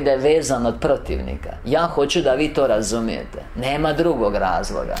 To govori da je vezan od protivnika. Ja hoću da vi to razumijete. Nema drugog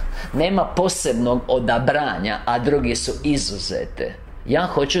razloga. Nema posebnog odabranja, a drugi su izuzete. Ja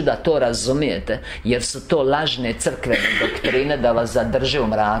hoću da to razumijete, jer su to lažne crkvene doktrine da vas zadrže u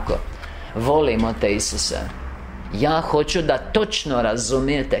mraku. Volimo te, Isuse. Ja hoću da točno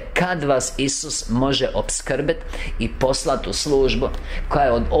razumijete kad vas Isus može opskrbiti i poslati u službu koja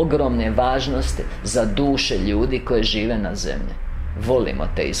je od ogromne važnosti za duše ljudi koje žive na zemlji. Volimo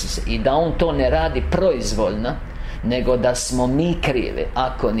te, Isuse. I da On to ne radi proizvoljno, nego da smo mi krivi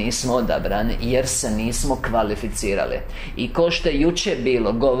ako nismo odabrani, jer se nismo kvalificirali. I ko što je jučer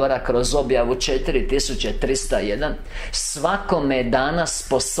bilo govora kroz objavu 4301, svakome je dana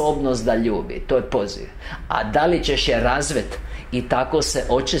sposobnost da ljubi. To je poziv. A da li ćeš je razvet i tako se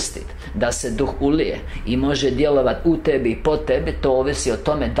očistiti, da se duh ulije i može djelovati u tebi i po tebi, to ovisi o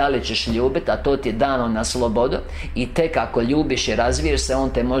tome da li ćeš ljubiti, a to ti je dano na slobodu. I tek ako ljubiš i razviješ se, On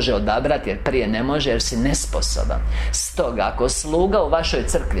te može odabrati, jer prije ne može, jer si nesposoban. Stoga, ako sluga u vašoj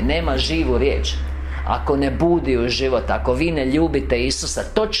crkvi nema živu riječ, ako ne budi u život, ako vi ne ljubite Isusa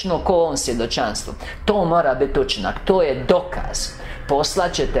točno ko On svjedočanstvu, to mora biti učinak, to je dokaz.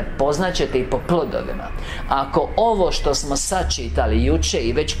 Poznaćete i po plodovima. Ako ovo što smo sačitali juče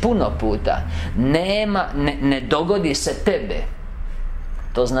i već puno puta ne dogodi se tebe,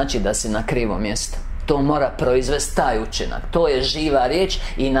 to znači da si na krivom mjestu. To mora proizvesti taj učinak. To je živa riječ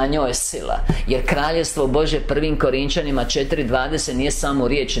i na njoj je sila. Jer kraljevstvo Božje 1. Korinčanima 4:20 nije samo u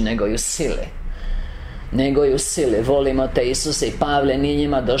riječi, nego i u sili. Volimo te, Isuse. I Pavle nije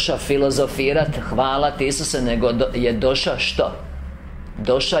njima došao filozofirat, hvala ti, Isuse, nego je došao što?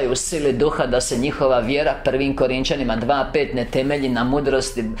 Došao je u sili duha, da se njihova vjera 1. Korinčanima 2:5 ne temelji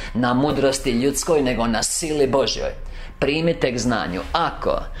na mudrosti ljudskoj, nego na sili Božjoj. Primite k znanju,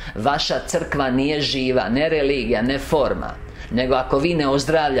 ako vaša crkva nije živa, ne religija, ne forma, nego ako vi ne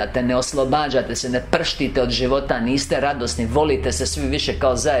ozdravljate, ne oslobađate se, ne prštite od života, niste radosni, volite se svi više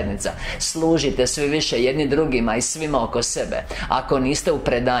kao zajednica, služite svi više jedni drugima i svima oko sebe, ako niste u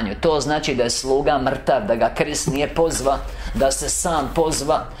predanju, to znači da je sluga mrtav, da ga Krist nije pozva, da se sam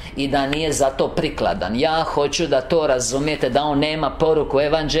pozva i da nije za to prikladan. Ja hoću da to razumijete, da On nema poruku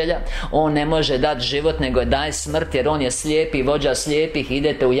evanđelja, On ne može dati život, nego daje smrt, jer On je slijepi, vođa slijepih,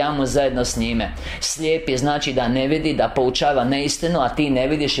 idete u jamu zajedno s njime. Slijepi znači da ne vidi, da poučava neistinu, a ti ne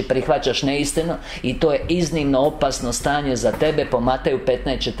vidiš i prihvaćaš neistinu, i to je iznimno opasno stanje za tebe po Mateju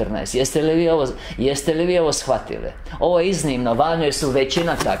 15:14. Jeste li vi ovo shvatili? Ovo je iznimno važno, jer su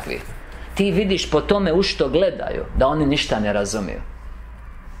većina takvih. Ti vidiš po tome u što gledaju da oni ništa ne razumiju.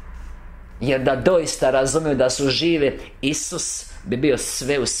 Jer da doista razumiju da su živi, Isus bi bio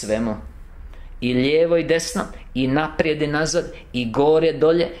sve u svemu. I lijevo i desno, i naprijed i nazad, i gore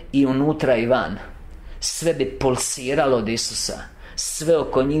dolje, i unutra i van. Sve bi pulsiralo od Isusa. Sve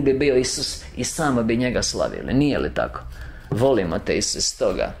oko njih bi bio Isus i samo bi njega slavili. Nije li tako? Volimo te, Isus.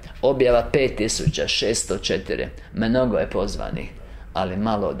 Stoga objava 5604. Mnogo je pozvanih, ali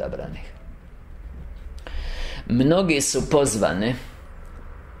malo odabranih. Mnogi su pozvani,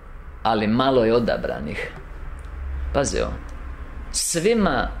 ali malo je odabranih. Pazi ovo.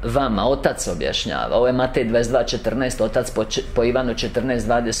 Svima vama, Otac objašnjava, ovo je Matej 22:14, Otac po Ivanu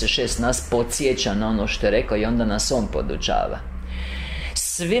 14:26 nas podsjeća na ono što je rekao i onda nas On podučava.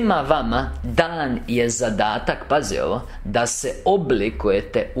 Svima vama dan je zadatak, pazi ovo, da se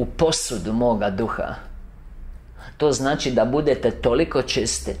oblikujete u posudu moga duha. To znači da budete toliko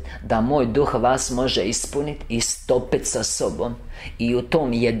čisti da moj duh vas može ispuniti i stopiti sa sobom i u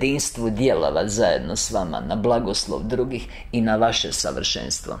tom jedinstvu djelovati zajedno s vama na blagoslov drugih i na vaše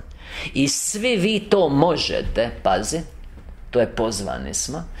savršenstvo. I svi vi to možete, pazi, to je pozvani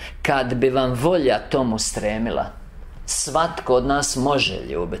smo, kad bi vam volja tomu stremila. Svatko od nas može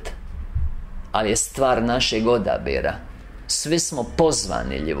ljubiti, ali je stvar našeg odabira. Svi smo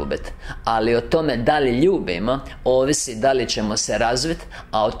pozvani ljubiti, ali o tome da li ljubimo ovisi da li ćemo se razviti,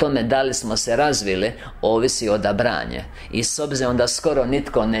 a o tome da li smo se razvili ovisi odabranje. I s obzirom da skoro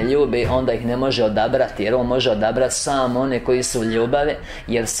nitko ne ljubi, onda ih ne može odabrati, jer on može odabrati samo one koji su u ljubavi,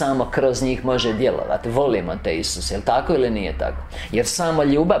 jer samo kroz njih može djelovati. Volimo te, Isus, jel tako ili nije tako? Jer samo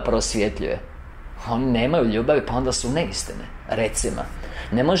ljubav prosvjetljuje. Oni nemaju ljubavi, pa onda su neistine. Recimo,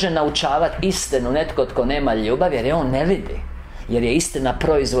 ne može naučavati istinu netko tko nema ljubav, jer je on ne vidi. Jer je istina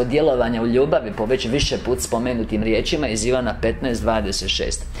proizvod djelovanja u ljubavi, po već više put spomenutim riječima iz Ivana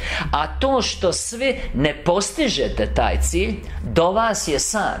 15:26. A to što svi ne postižete taj cilj, do vas je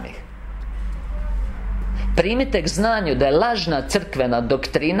samih. Primite k znanju da je lažna crkvena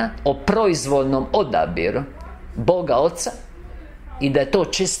doktrina o proizvodnom odabiru Boga Oca i da je to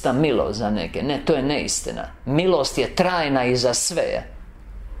čista milost za neke. Ne, to je neistina. Milost je trajna i za sve.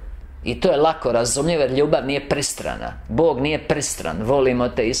 I to je lako razumljivo, jer ljubav nije pristrana. Bog nije pristran. Volimo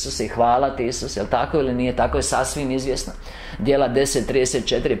te, Isuse, i hvala ti, Isuse. Jel tako ili nije? Tako je sasvim izvjesno. Djela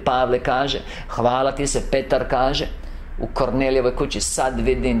 10:34 Pavle kaže, hvala ti se. Petar kaže u Kornelijevoj kući, sad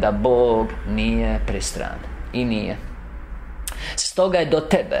vidim da Bog nije pristran. I nije. Stoga je do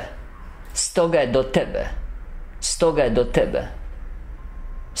tebe. Stoga je do tebe. Stoga je do tebe.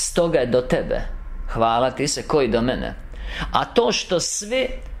 Stoga je do tebe. Hvala ti se, koji do mene. A to što svi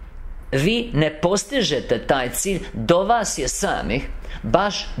vi ne postižete taj cilj, do vas je samih,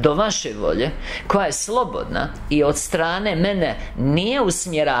 baš do vaše volje, koja je slobodna i od strane mene nije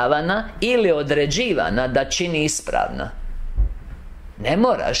usmjeravana ili određivana da čini ispravno. Ne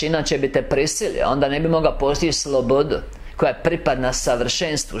moraš, inače bi te prisilio, onda ne bi mogao postići slobodu koja pripadna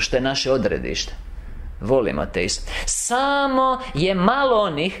savršenstvu, što je naše odredište. Volimo te Isus. Samo je malo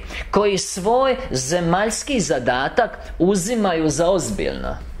onih koji svoj zemaljski zadatak uzimaju za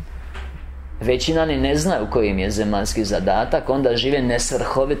ozbiljno. Većina ni ne znaju koji im je zemaljski zadatak, onda žive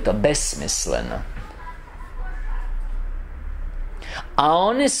nesvrhovito, besmisleno. A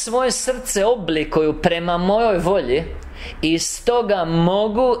oni svoje srce oblikuju prema mojoj volji, i stoga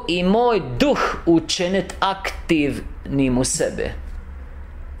mogu i moj duh učiniti aktivnim u sebe.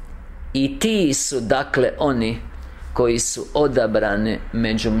 I ti su dakle oni koji su odabrani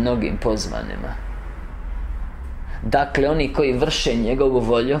među mnogim pozvanima. Dakle, oni koji vrše njegovu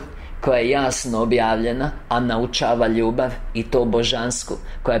volju, koja je jasno objavljena, a naučava ljubav, i to božansku,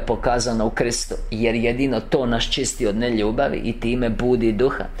 koja je pokazana u Kristu, jer jedino to nas čisti od neljubavi i time budi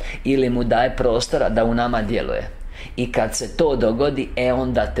duha, ili mu daje prostora da u nama djeluje. I kad se to dogodi,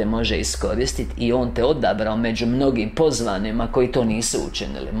 onda te može iskoristiti, i on te odabrao među mnogim pozvanima koji to nisu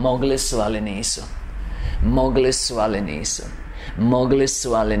učinili. Mogli su, ali nisu. Mogli su, ali nisu. Mogli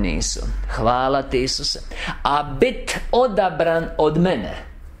su, ali nisu. Hvala ti, Isuse. A bit odabran od mene,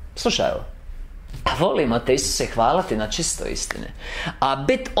 slušaj ovo, volimo te, Isuse, hvala ti na čistoj istine. A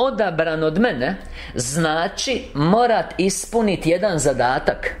bit odabran od mene znači morat ispuniti jedan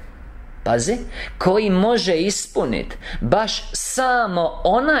zadatak, pazi, koji može ispuniti baš samo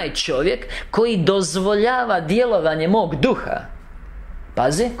onaj čovjek koji dozvoljava djelovanje mog duha.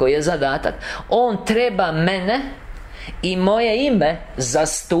 Pazi, koji je zadatak. On treba mene i moje ime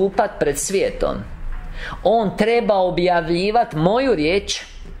zastupat pred svijetom. On treba objavljivati moju riječ,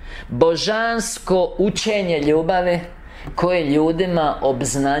 božansko učenje ljubavi, koje ljudima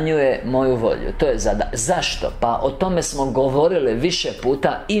obznanjuje moju volju. To je zašto? Pa o tome smo govorili više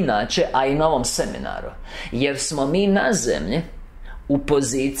puta inače, a i na ovom seminaru. Jer smo mi na zemlji u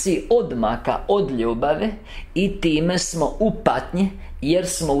poziciji odmaka od ljubavi, i time smo u patnji, jer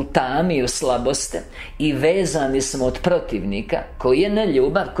smo u tami i u slabosti, i vezani smo od protivnika koji je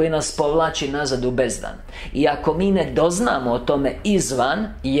neljubav, koji nas povlači nazad u bezdan. I ako mi ne doznamo o tome izvan,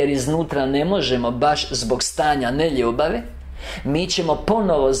 jer iznutra ne možemo baš zbog stanja neljubavi, mi ćemo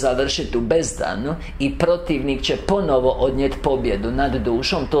ponovo završiti u bezdanu, i protivnik će ponovo odnijeti pobjedu nad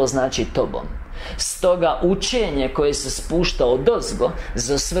dušom, to znači tobom. Stoga učenje koje se spušta odozgo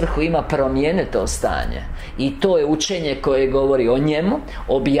za svrhu ima promijeniti to stanje. I to je učenje koje govori o njemu,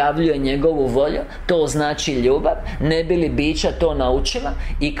 objavljuje njegovu volju, to znači ljubav, ne bi li bića to naučila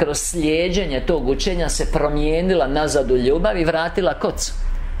i kroz slijeđenje tog učenja se promijenila nazad u ljubav i vratila kocu.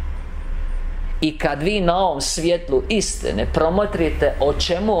 I kad vi na ovom svjetlu istine promotrite o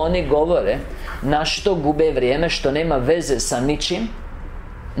čemu oni govore, na što gube vrijeme, što nema veze sa ničim,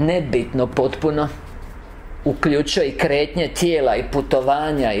 nebitno potpuno, uključuje i kretnje tijela i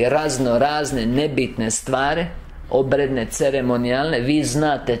putovanja i razne nebitne stvari, obredne, ceremonijalne, vi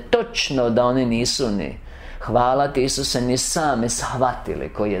znate točno da oni nisu ni, hvala ti Isuse, ni sami shvatili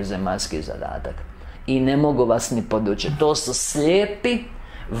koji je zemaljski zadatak. I ne mogu vas ni podučiti. To su slijepi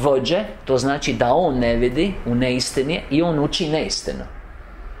vođe, to znači da on ne vidi u neistini i on uči neistinu.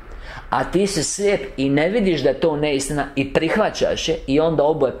 A ti si slijep i ne vidiš da je to neistina i prihvaćaš je, i onda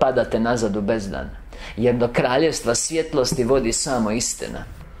oboje padate nazad u bezdan. Jer do kraljevstva svjetlosti vodi samo istina.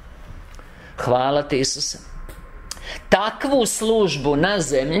 Hvala ti Isuse. Takvu službu na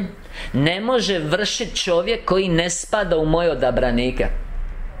zemlji ne može vršiti čovjek koji ne spada u moje odabranike.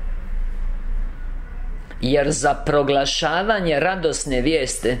 Jer za proglašavanje radosne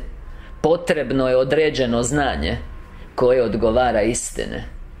vijesti potrebno je određeno znanje koje odgovara istine.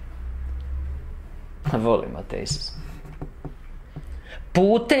 Volimo te Isus.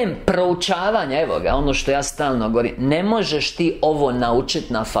 Putem proučavanja, evo ga, ono što ja stalno govorim, ne možeš ti ovo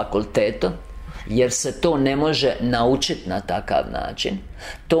naučiti na fakultetu, jer se to ne može naučiti na takav način.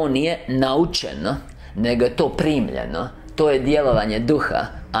 To nije naučeno, nego je to primljeno. To je djelovanje duha,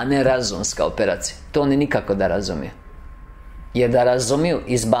 a ne razumska operacija. To oni nikako da razumiju. Jer da razumiju,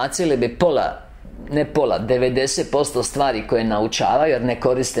 izbacili bi 90% stvari koje naučavaju, jer ne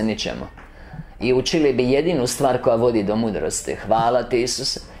koriste ničemu. I učili bi jedinu stvar koja vodi do mudrosti. Hvala ti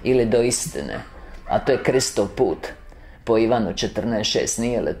Isuse, ili do istine. A to je Kristov put. Po Ivanu 14.6,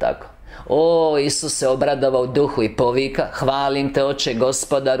 nije li tako? O, Isus se obradovao u duhu i povika: hvalim te, Oče,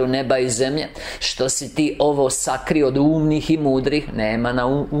 Gospodaru neba i zemlje, što si ti ovo sakrio od umnih i mudrih. Nema na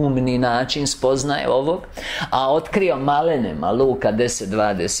umni način spoznaje ovog. A otkrio malenima. Luka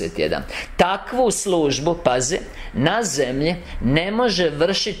 10.21. Takvu službu, pazi, na zemlji ne može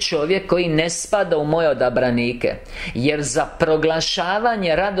vršiti čovjek koji ne spada u moje odabranike. Jer za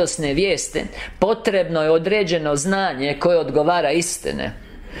proglašavanje radosne vijesti potrebno je određeno znanje koje odgovara istine.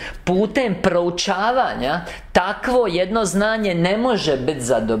 Putem proučavanja takvo jedno znanje ne može biti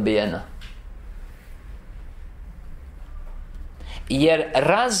zadobijeno. Jer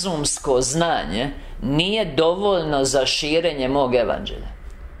razumsko znanje nije dovoljno za širenje mog evanđelja.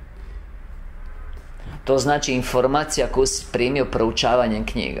 To znači informacija koju si primio proučavanjem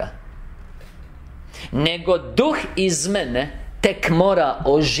knjiga. Nego duh iz mene tek mora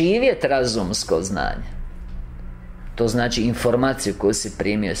oživjeti razumsko znanje. To znači informaciju koju si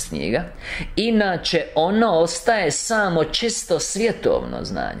primio s knjiga. Inače ono ostaje samo čisto svjetovno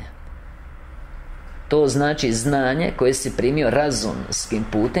znanje. To znači znanje koje si primio razumskim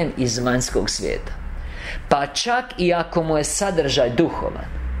putem iz vanjskog svijeta. Pa čak i ako mu je sadržaj duhovan.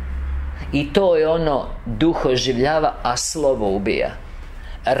 I to je ono, duh oživljava, a slovo ubija.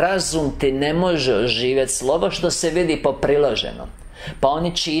 Razum ti ne može oživjeti slovo, što se vidi po priloženom. Pa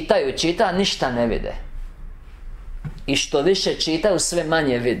oni čitaju, a ništa ne vide. I što više čitaju, sve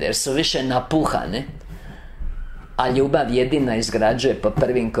manje vide, jer su više napuhane. A ljubav jedina izgrađuje, po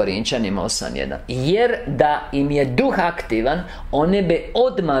 1. Korinčanima 8.1. Jer da im je duh aktivan, oni bi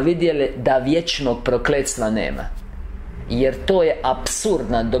odmah vidjeli da vječnog prokletstva nema. Jer to je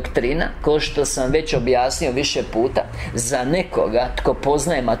apsurdna doktrina, ko što sam već objasnio više puta, za nekoga tko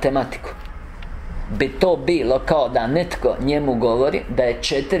poznaje matematiku. Bi to bilo kao da netko njemu govori da je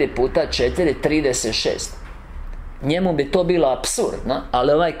 4 puta 4 36. Njemu bi to bilo apsurdno,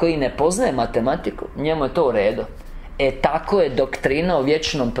 ali ovaj koji ne poznaje matematiku, njemu je to u redu. Tako je doktrina o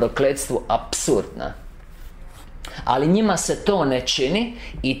vječnom prokletstvu apsurdna. Ali njima se to ne čini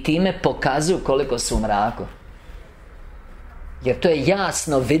i time pokazuju koliko su u mraku. Jer to je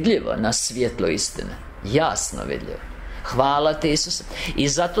jasno vidljivo na svjetlo istine. Jasno vidljivo. Hvala ti Isuse. I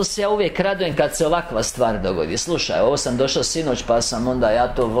zato se ja uvijek radujem kad se ovakva stvar dogodi. Slušaj, ovo sam došao sinoć, pa sam onda, ja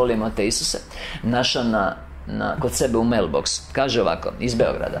to volim te Isuse, našao kod sebe u mailbox. Kaže ovako, iz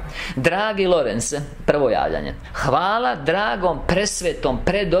Beograda: dragi Lorense, prvo javljanje. Hvala dragom, presvetom,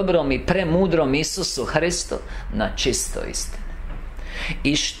 predobrom i premudrom Isusu Hristu na čistoj istini.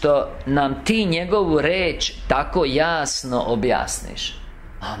 I što nam ti njegovu reč tako jasno objasniš.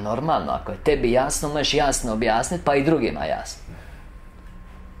 A normalno, ako je tebi jasno, možeš jasno objasniti, pa i drugima jasno.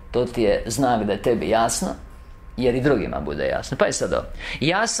 To ti je znak da je tebi jasno, jer i drugima bude jasno. Pa je sad ovo: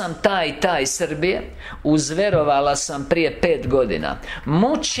 ja sam taj Srbije, uzverovala sam prije 5 godina.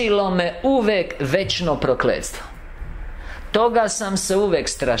 Mučilo me uvek večno prokletstvo. Toga sam se uvek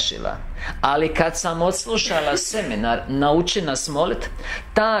strašila. Ali kad sam odslušala seminar Nauči nas molit,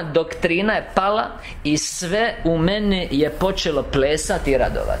 ta doktrina je pala i sve u meni je počelo plesati i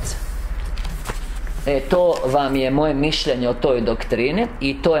radovat se. To vam je moje mišljenje o toj doktrini.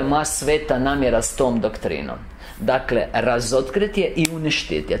 I to je moja sveta namjera s tom doktrinom. Dakle, razotkriti je i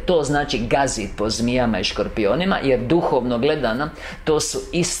uništiti je. To znači gaziti po zmijama i škorpionima. Jer duhovno gledano, to su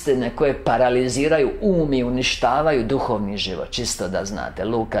istine koje paraliziraju um i uništavaju duhovni život. Čisto da znate.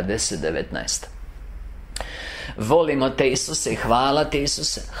 Luka 10:19. Volimo te, Isuse, i hvala ti,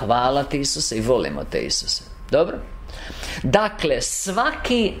 Isuse. Hvala ti, Isuse, i volimo te, Isuse. Dobro? Dakle,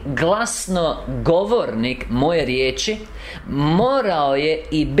 svaki glasnogovornik moje riječi morao je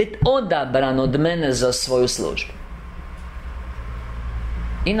i biti odabran od mene za svoju službu.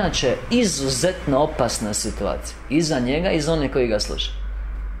 Inače, izuzetno opasna situacija i za njega i za one koji ga slušaju.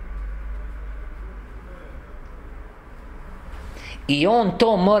 I on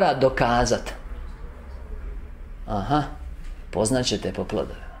to mora dokazati. Aha, poznaćete po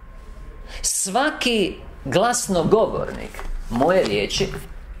plodovima. Svaki glasnogovornik moje riječi,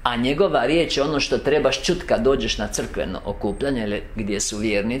 a njegova riječ je ono što trebaš čuti kad dođeš na crkveno okupljanje ili gdje su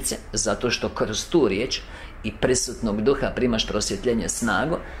vjernice, zato što kroz tu riječ i prisutnog duha primaš prosvjetljenje,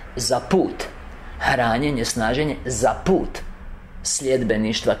 snagu za put, hranjenje, snaženje za put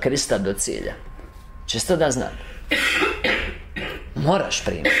sljedbeništva Krista do cilja. Čisto da znam. Moraš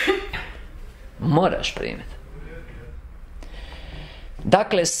primiti. Moraš primiti.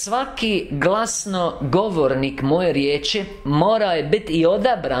 Dakle, svaki glasnogovornik moje riječi mora je biti i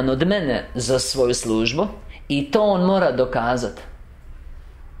odabran od mene za svoju službu. I to on mora dokazati.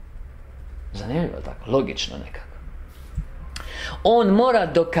 Zanimljivo tako, logično nekako. On mora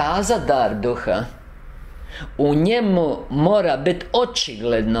dokazati dar duha. U njemu mora biti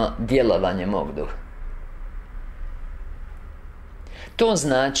očigledno djelovanje mog duha. To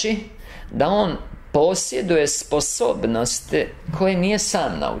znači da on posjeduje sposobnosti koje nije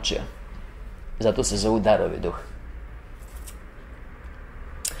sam naučio. Zato se zovu darovi duha.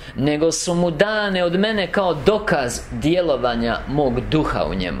 Nego su mu dane od mene kao dokaz djelovanja mog duha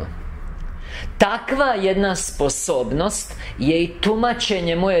u njemu. Takva jedna sposobnost je i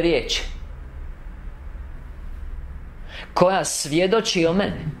tumačenje moje riječi, koja svjedoči o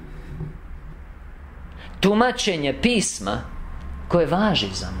meni. Tumačenje pisma koje važi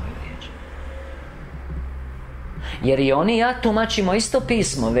za moju riječ. Jer i oni i ja tumačimo isto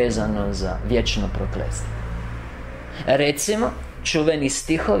pismo vezano za vječno prokletstvo. Recimo, čuveni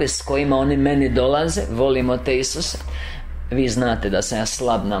stihovi s kojima oni meni dolaze: volimo te, Isuse. Vi znate da sam ja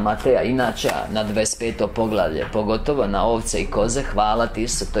slab na Mateja, inače na 25. poglavlje, pogotovo na ovce i koze. Hvala ti,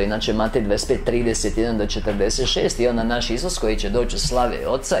 Isuse. To je inače Matej 25, 31 do 46. I onda naš Isus koji će doći u slave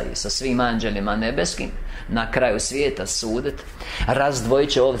Oca i sa svim anđelima nebeskim na kraju svijeta sudit, razdvojit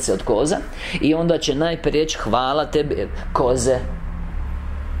će ovce od koza. I onda će najprije reći: hvala tebi, koze,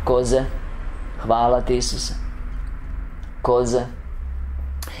 koze, hvala ti, Isuse, koze.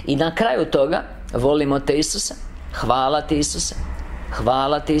 I na kraju toga: volimo te, Isuse, hvala ti, Isuse,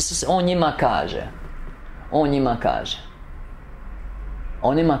 hvala ti, Isuse. On njima kaže,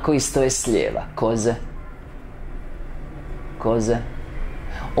 onima koji stoje s lijeva: koze, koze.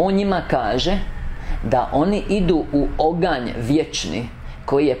 On njima kaže da oni idu u oganj vječni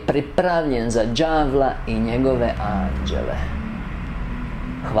koji je pripravljen za đavla i njegove anđele.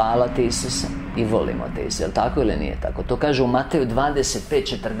 Hvala ti, Isuse, i volimo te, Isuse. Jel' tako ili nije tako? To kaže u Mateju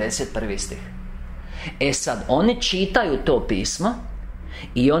 25, 41 stih. Sad, oni čitaju to pismo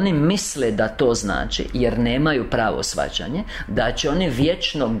i oni misle da to znači, jer nemaju pravo shvaćanje, da će oni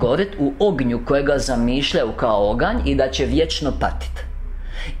vječno goriti u ognju kojega zamišljaju kao oganj i da će vječno patiti.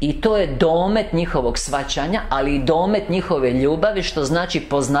 I to je domet njihovog shvaćanja, ali i domet njihove ljubavi, što znači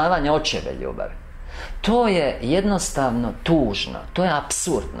poznavanje očeve ljubavi. To je jednostavno tužno, to je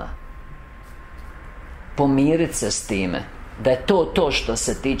apsurdno. Pomiriti se s time da je to što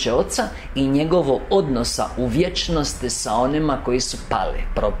se tiče Oca i njegovog odnosa u vječnosti sa onima koji su pali,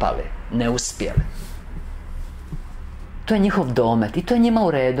 propali, ne uspjeli. To je njihov domet i to je njima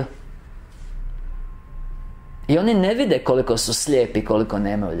u redu. I oni ne vide koliko su slijepi, koliko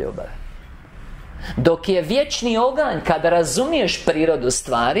nemaju ljubavi. Dok je vječni oganj, kada razumiješ prirodu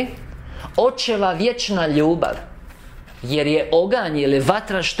stvari, Očeva vječna ljubav, jer je oganj ili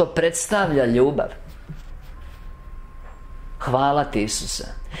vatra što predstavlja ljubav. Hvala ti, Isuse.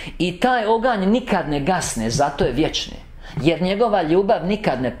 I taj oganj nikad ne gasne, zato je vječni, jer njegova ljubav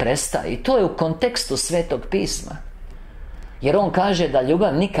nikad ne prestaje. I to je u kontekstu Svetog pisma. Jer on kaže da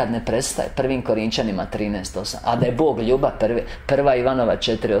ljubav nikad ne prestaje, 1. Korinčanima 13:8, a da je Bog ljubav, 1. Ivanova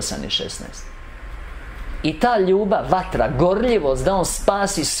 4:8 i 16. I ta ljubav, vatra, gorljivost da on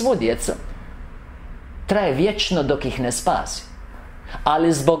spasi svu djecu, traje vječno dok ih ne spasi.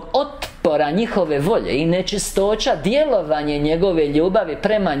 Ali zbog otpora njihove volje i nečistoća djelovanje njegove ljubavi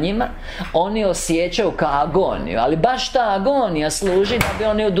prema njima, oni osjećaju kao agoniju. Ali baš ta agonija služi da bi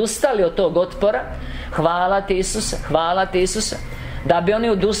oni odustali od tog otpora. Hvala ti Isuse, hvala ti Isuse. Da bi oni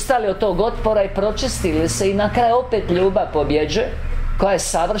odustali od tog otpora i pročistili se, i na kraju opet ljubav pobjeđuje, koja je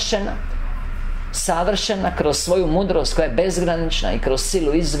savršena kroz svoju mudrost, koja je bezgranična, i kroz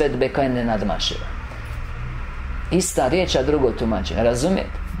silu izvedbe koja je nenadmašiva. Ista riječ, a drugo tumačenje,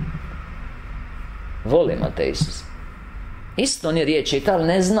 razumijete? Volimo te Isus. Isto oni riječ čitali,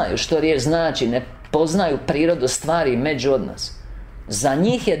 ne znaju što riječ znači, ne poznaju prirodu stvari među odnos. Za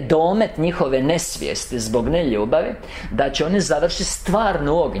njih je domet njihove nesvijesti zbog neljubavi da će oni završiti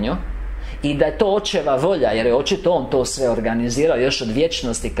stvarno u ognju, i da je to očeva volja, jer je očito on to sve organizirao još od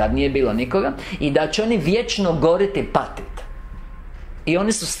vječnosti kad nije bilo nikoga, i da će oni vječno goriti, patiti. I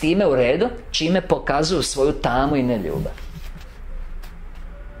oni su s time u redu, čime pokazuju svoju tamu i neljubav.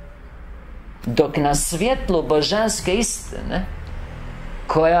 Dok na svjetlu božanske istine,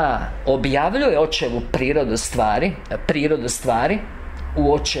 koja objavljuje očevu prirodu stvari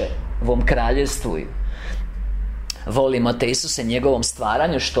u očevom kraljevstvu, volimo te Isuse, njegovom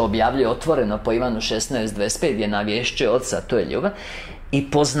stvaranju, što objavljuje otvoreno po Ivanu 16:25, gdje navješćuje Oca, to je ljubav,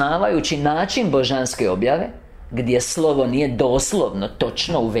 i poznavajući način božanske objave, gdje slovo nije doslovno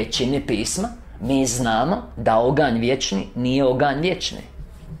točno u većini pisma, mi znamo da oganj vječni nije oganj vječni,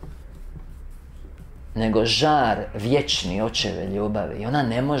 nego žar vječni očeve ljubavi, i ona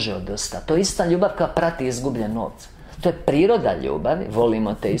ne može odustati. To je ista ljubav koja prati izgubljen novca. To je priroda ljubavi,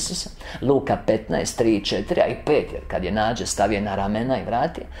 volimo te Isusa. Luka 15, 3 i 4, a i 5, jer kad je nađe, stavio na ramena i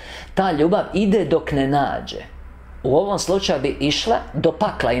vrati. Ta ljubav ide dok ne nađe. U ovom slučaju bi išla do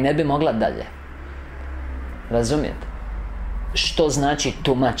pakla i ne bi mogla dalje. Razumijete? Što znači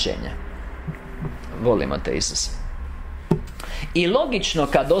tumačenje? Volimo te Isusa. I logično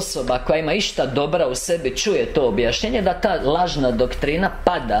kad osoba koja ima išta dobra u sebi čuje to objašnjenje, da ta lažna doktrina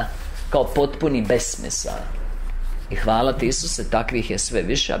pada kao potpuni besmisao. I hvala ti Isuse, takvih je sve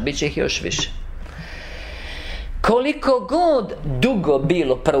više, a bit će ih još više. Koliko god dugo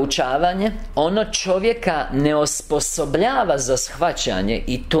bilo proučavanje, ono čovjeka ne osposobljava za shvaćanje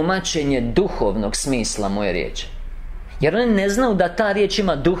i tumačenje duhovnog smisla moje riječi. Jer oni ne znaju da ta riječ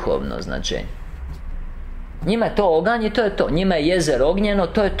ima duhovno značenje. Njima je to oganj i to je to. Njima je jezero ognjeno,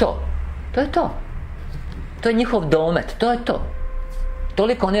 to je to. To je to. To je njihov domet, to je to.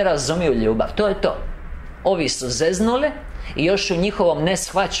 Toliko oni razumiju ljubav, to je to. Ovi su zeznuli i još u njihovom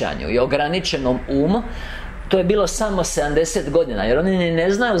neshvaćanju i ograničenom umu to je bilo samo 70 godina, jer oni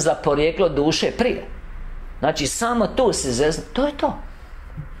ne znaju za porijeklo duše prije. Znači samo tu si zeznuli, to je to.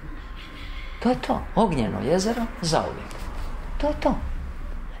 To je to. Ognjeno jezero zauvijek. To je to.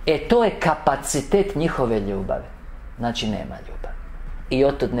 To je kapacitet njihove ljubavi. Znači nema ljubavi. I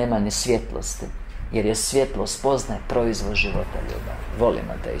otud nema ni svjetlosti, jer je svjetlost poznaje proizvod života ljubavi.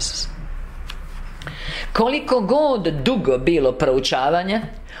 Volimo te Isus. Koliko god dugo bilo proučavanje,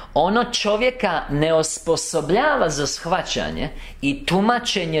 ono čovjeka ne osposobljava za shvaćanje i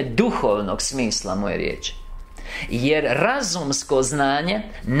tumačenje duhovnog smisla moje riječi. Jer razumsko znanje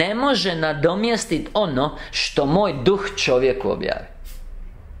ne može nadomjestiti ono što moj duh čovjeku objavi.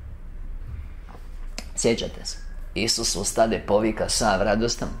 Sjećate se, Isus ustade, povika sav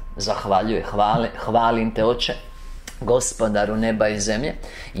radostan, zahvaljuje, hvalim te Oče, Gospodaru neba i zemlje,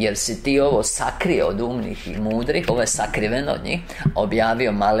 jer si ti ovo sakrio od umnih i mudrih, ovo je sakriveno od njih,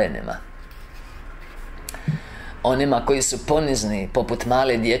 objavio malenima. Onima koji su ponizni, poput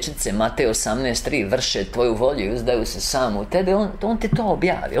male dječice, Matej 18:3, vrše tvoju volju i uzdaju se samo u tebe, on ti to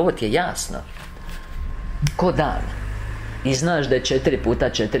objavi, ovo ti je jasno. Ko dan. I znaš da je 4 puta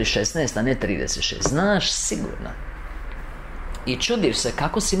 4, 16, a ne 36. Znaš sigurno. I čudiš se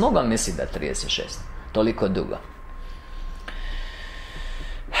kako si mogao misliti da je 36. Toliko dugo.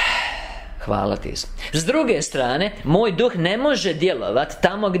 Hvala ti. S druge strane, moj duh ne može djelovati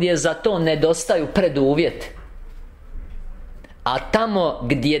tamo gdje za to nedostaju preduvjeti. A tamo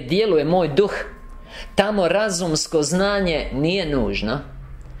gdje djeluje moj duh, tamo razumsko znanje nije nužno.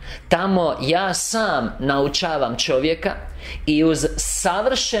 Tamo ja sam naučavam čovjeka i uz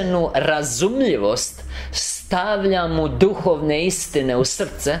savršenu razumljivost stavljam mu duhovne istine u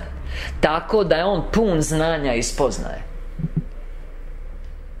srce, tako da je on pun znanja i spoznaje.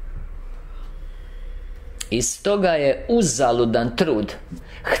 I stoga je uzaludan trud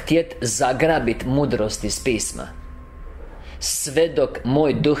htjet zagrabit mudrost iz pisma, sve dok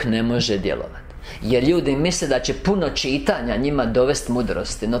moj duh ne može djelovati. Jer ljudi misle da će puno čitanja njima dovesti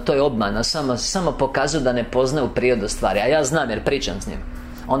mudrosti, no to je obmana, samo pokazuju da ne poznaju prirodu stvari. A ja znam jer pričam s njim.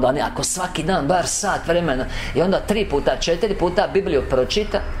 Onda oni, ako svaki dan bar sat vremena i onda 3 puta, 4 puta Bibliju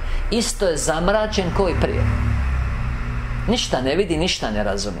pročita isto je zamračen kao i prije. Ništa ne vidi, ništa ne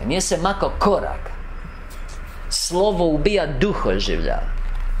razumije. Nije se makao korak. Slovo ubija, duh oživljava.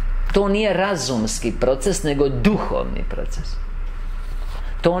 To nije razumski proces, nego duhovni proces.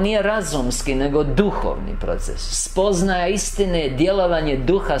 To nije razumski, nego duhovni proces. Spoznaja istine je djelovanje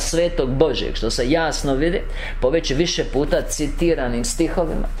Duha Svetog Božjeg, što se jasno vidi po već više puta citiranim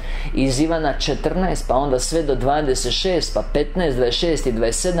stihovima iz Ivana 14, pa onda sve do 26, pa 15, 26 i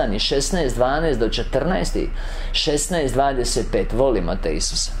 27 i 16, 12 do 14 i 16, 25. Volimo te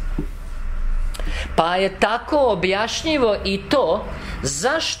Isusa. Pa je tako objašnjivo i to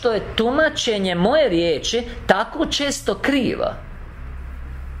zašto je tumačenje moje riječi tako često krivo.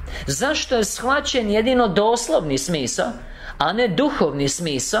 Zašto je shvaćen jedino doslovni smisao, a ne duhovni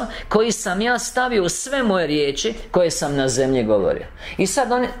smisao koji sam ja stavio u sve moje riječi koje sam na zemlji govorio. I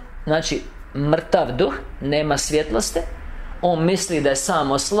sad on, znači, mrtav duh, nema svjetlosti, on misli da je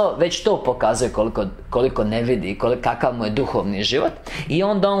samo slovo, već to pokazuje koliko ne vidi, kakav mu je duhovni život. I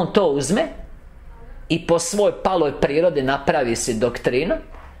onda on to uzme i po svoj paloj prirodi napravi si doktrinu,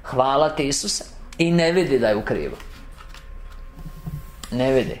 hvala ti Isuse, i ne vidi da je u krivu.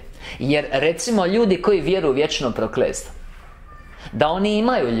 Ne vidi. Jer recimo ljudi koji vjeruju u vječno prokletstvo, da oni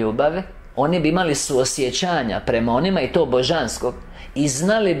imaju ljubave, oni bi imali suosjećanja prema onima i to božanskog, i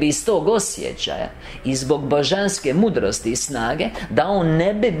znali bi iz tog osjećaja i zbog božanske mudrosti i snage da on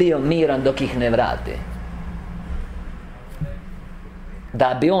ne bi bio miran dok ih ne vrati.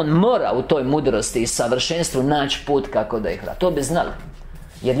 Da bi on morao u toj mudrosti i savršenstvu naći put kako da ih vrati. To bi znali.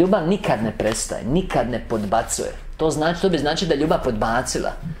 Jer ljubav nikad ne prestaje, nikad ne podbacuje. To bi znači da je ljubav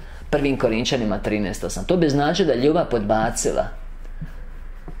podbacila. 1. Korinčanima 13:8. To bi znači da je ljubav podbacila.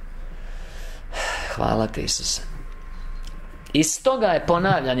 Hvala ti Isuse. I stoga je,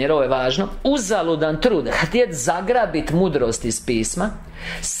 ponavljam, jer ovo je važno, uzaludan trud htjet zagrabit mudrost iz pisma,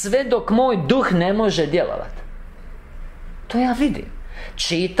 sve dok moj duh ne može djelovati. To ja vidim.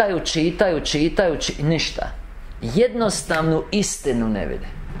 Čitaju, ništa. Jednostavnu istinu ne vide.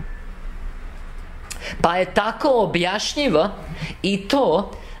 Pa je tako objašnjivo i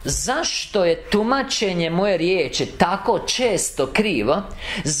to zašto je tumačenje moje riječi tako često krivo,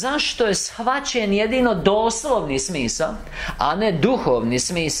 zašto je shvaćen jedino doslovni smisao, a ne duhovni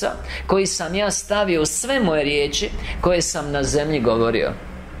smisao koji sam ja stavio u sve moje riječi koje sam na zemlji govorio.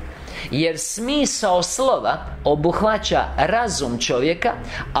 Jer smisao slova obuhvaća razum čovjeka,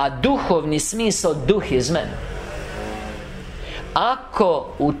 a duhovni smisao duh iz mene.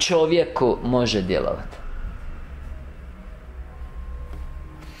 Ako u čovjeku može djelovati.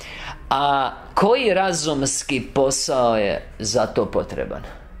 A koji razumski posao je za to potreban?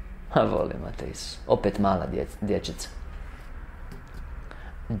 A volimo te Isus. Opet mala dječica.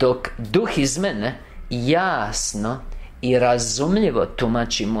 Dok duh iz mene jasno i razumljivo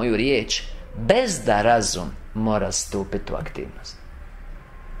tumači moju riječ, bez da razum mora stupiti u aktivnost.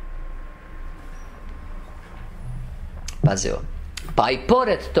 Pazi ovo. Pa i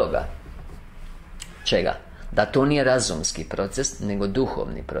pored toga, čega? Da to nije razumski proces, nego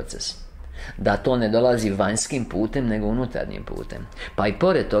duhovni proces. Da to ne dolazi vanjskim putem, nego unutarnjim putem. Pa i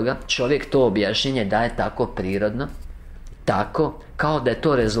pored toga, čovjek to objašnjenje daje tako prirodno, tako kao da je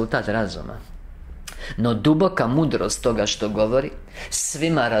to rezultat razuma. No duboka mudrost toga što govori,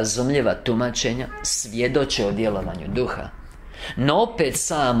 svima razumljiva tumačenja, svjedoče o djelovanju duha. No opet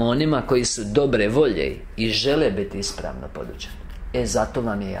samo onima koji su dobre volje i žele biti ispravno podučeni. Zato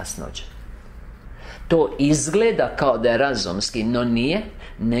vam je jasnoća. To izgleda kao da je razumski, no nije,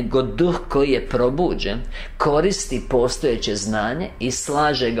 nego duh koji je probuđen koristi postojeće znanje i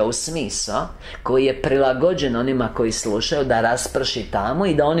slaže ga u smisao koji je prilagođen onima koji slušaju, da rasprši tamo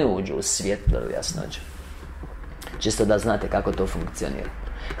i da oni uđu u svjetlo i jasnoću. Čisto da znate kako to funkcionira.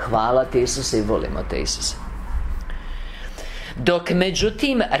 Hvala ti Isuse i volimo te Isuse. Dok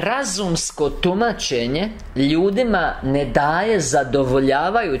međutim razumsko tumačenje ljudima ne daje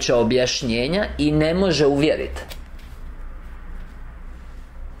zadovoljavajuća objašnjenja i ne može uvjeriti.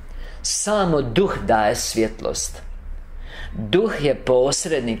 Samo duh daje svjetlost. Duh je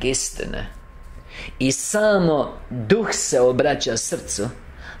posrednik istine. I samo duh se obraća srcu,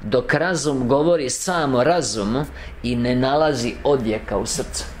 dok razum govori samo razumu i ne nalazi odjeka u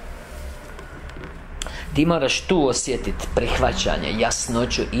srcu. Ti moraš tu osjetiti prihvaćanje,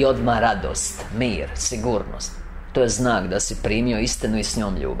 jasnoću i odmah radost, mir, sigurnost. To je znak da si primio istinu i s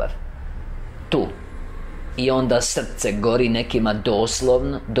njom ljubav. Tu. I onda srce gori nekima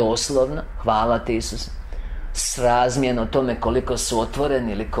doslovno, hvala ti Isus, srazmjerno tome koliko su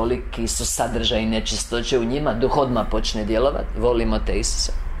otvoreni ili koliki su sadržaji nečistoće u njima, duh odmah počne djelovati, volimo te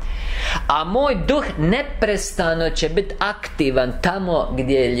Isusa. A moj duh neprestano će biti aktivan tamo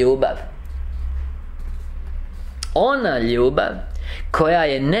gdje je ljubav. Ona ljubav koja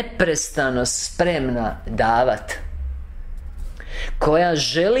je neprestano spremna davat, koja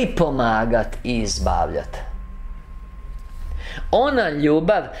želi pomagati i izbavljati. Ona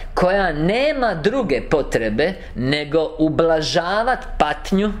ljubav koja nema druge potrebe nego ublažavati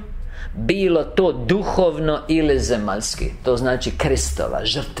patnju, bilo to duhovno ili zemaljski. To znači Kristova,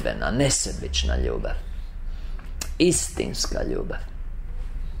 žrtvena, nesebična ljubav. Istinska ljubav.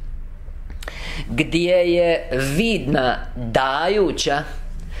 Gdje je vidna, dajuća,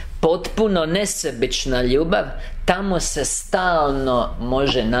 potpuno nesebična ljubav, tamo se stalno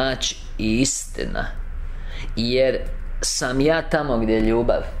može naći i istina. Jer sam ja tamo gdje je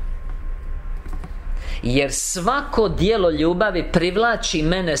ljubav. Jer svako djelo ljubavi privlači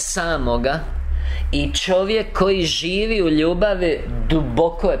mene samoga, i čovjek koji živi u ljubavi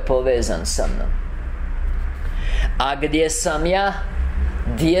duboko je povezan sa mnom. A gdje sam ja,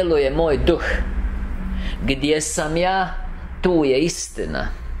 djeluje moj duh. Gdje sam ja, tu je istina.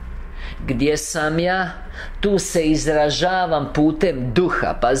 Gdje sam ja, tu se izražavam putem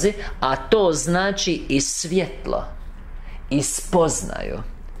duha, pazi. A to znači i svjetlo, i spoznaju.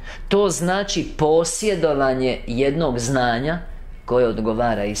 To znači posjedovanje jednog znanja koje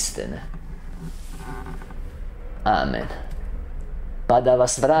odgovara istine. Amen. Pa da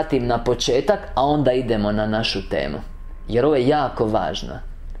vas vratim na početak, a onda idemo na našu temu, jer ovo je jako važno.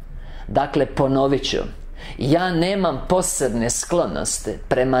 Dakle, ponovit ću. Ja nemam posebne sklonosti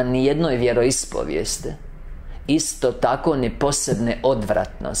prema nijednoj vjeroispovijesti. Isto tako ni posebne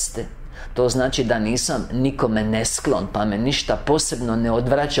odvratnosti. To znači da nisam nikome nesklon, pa me ništa posebno ne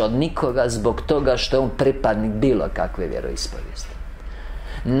odvraća od nikoga zbog toga što je on pripadnik bilo kakve vjeroispovijesti.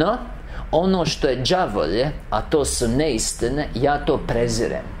 No, ono što je đavolje, a to su neistine, ja to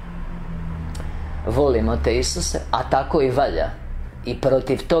prezirem. Volimo te, Isuse, a tako i valja. I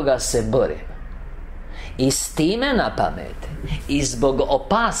protiv toga se borim. I s time na pamet, i zbog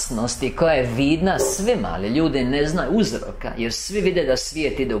opasnosti koja je vidna svima, ali ljudi ne znaju uzroka, jer svi vide da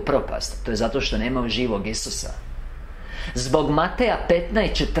svijet ide u propast. To je zato što nemaju živog Isusa. Zbog Mateja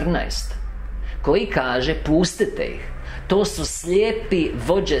 15:14, koji kaže: pustite ih, to su slijepi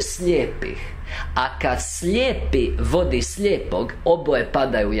vođe slijepih, a kad slijepi vodi slijepog, oboje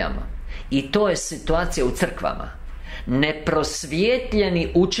padaju u jamu. I to je situacija u crkvama.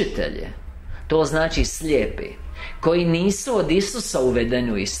 Neprosvjetljeni učitelji, to znači slijepi, koji nisu od Isusa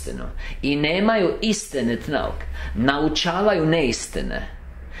uvedeni u istinu i nemaju istinit nauk, naučavaju neistine.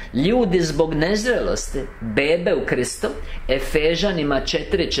 Ljudi zbog nezrelosti, bebe u Kristu, Efežanima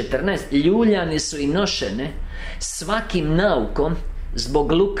 4:14, ljuljani su i nošene svakim naukom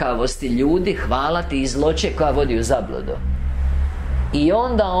zbog lukavosti ljudi, hvalati i zloće koja vodi u zabludu. I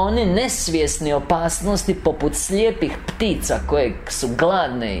onda oni, nesvjesni opasnosti, poput slijepih ptica koje su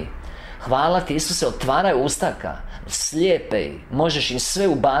gladne i hvalati Isuse, otvaraju ustaka, slijepe i možeš im sve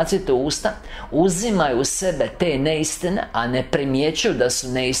ubaciti u usta, uzimaju u sebe te neistine, a ne primjećuju da su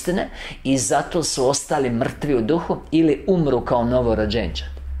neistine, i zato su ostali mrtvi u duhu ili umru kao novorođenčad.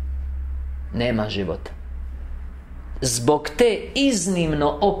 Nema života. Zbog te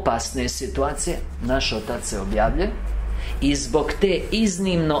iznimno opasne situacije naš Otac se objavljuje, i zbog te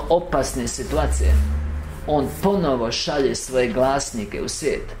iznimno opasne situacije On ponovo šalje svoje glasnike u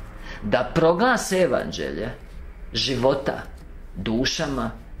svijet da proglase evanđelje života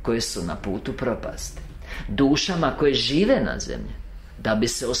dušama koje su na putu propasti, dušama koje žive na zemlji, da bi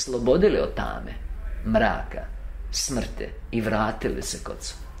se oslobodili od tame, mraka, smrti i vratili se kod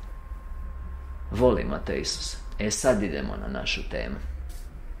Oca. Volimo te, Isusa. Sad idemo na našu temu.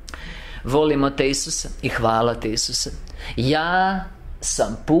 Volimo te, Isusa, i hvala ti, Isuse. Ja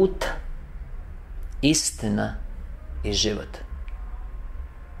sam put, istina i život.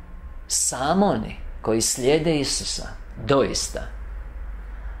 Samo oni koji slijede Isusa doista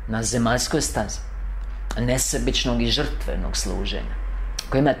na zemaljskoj stazi nesebičnog i žrtvenog služenja,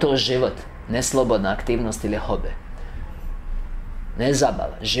 kojima je to život, ne slobodna aktivnost ili hobe, ne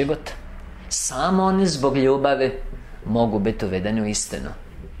zabava, život. Samo oni zbog ljubavi mogu biti uvedeni u istinu,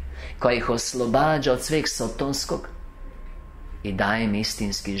 koja ih oslobađa od sveg sotonskog i daje im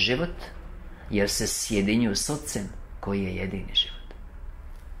istinski život, jer se sjedinjuju s Otcem koji je jedini život.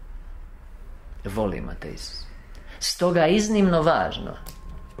 Volimo te, Isus. Stoga je iznimno važno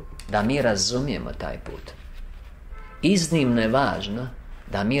da mi razumijemo taj put. Iznimno je važno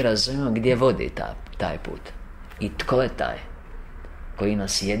da mi razumijemo gdje vodi taj put i tko je taj koji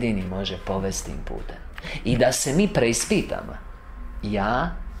nas jedini može povesti tim putem. I da se mi preispitamo,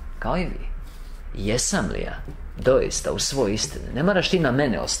 ja kao i vi, jesam li ja doista u svoj istini? Ne moraš ti na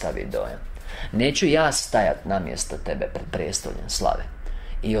mene ostaviti dojam. Neću ja stajati na mjesto tebe pred prijestoljem slave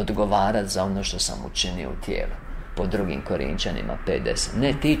i odgovarati za ono što sam učinio u tijelu. Po drugim Korinčanima 5:10.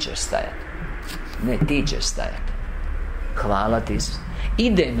 Ne, ti ćeš stajati. Ne, ti ćeš stajati. Hvala ti, Isus.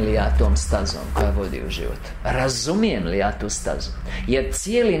 Idem li ja tom stazom koja vodi u život? Razumijem li ja tu stazu? Jer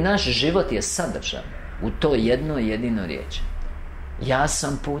cijeli naš život je sadržan u to jednoj jedinoj riječi. Ja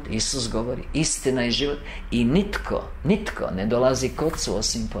sam put, Isus govori, istina i život. I nitko ne dolazi k Ocu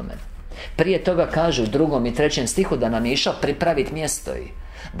osim po meni. Prije toga kaže u 2. i 3. stihu da nam je išao pripraviti mjesto i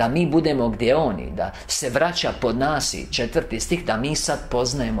da mi budemo gdje oni, da se vraća pod nas, i 4. stih, da mi sad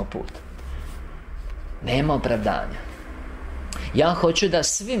poznajemo put. Nema opravdanja. Ja hoću da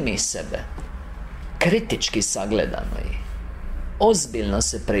svi mi sebe kritički sagledamo i ozbiljno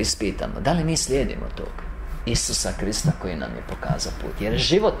se preispitamo. Da li mi slijedimo tog Isusa Krista koji nam je pokazao put? Jer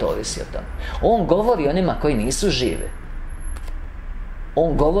život ovisi o tome. On govori onima koji nisu žive.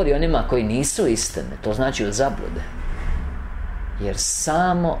 On govori onima koji nisu istine. To znači od zablude. Jer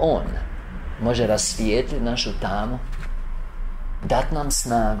samo On može rasvijetliti našu tamu, dat nam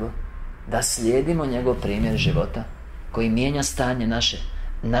snagu da slijedimo njegov primjer života koji mijenja stanje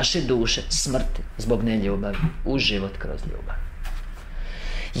naše duše, smrti zbog neljubavi u život kroz ljubav.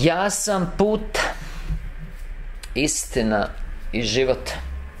 Ja sam put, istina i život.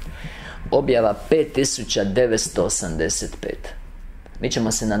 Objava 5985. Mi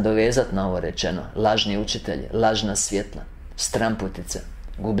ćemo se nadovezati na ovo rečeno. Lažni učitelji, lažna svjetla, stramputice,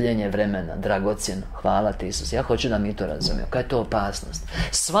 gubljenje vremena, dragocjeno. Hvala ti, Isus. Ja hoću da mi to razumijemo. Koja je to opasnost?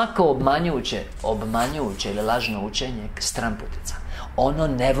 Svako obmanjujuće ili lažno učenje je stramputica. Ono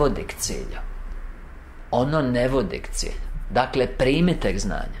ne vodi k cilju. Ono ne vodi k cilju. Dakle, primite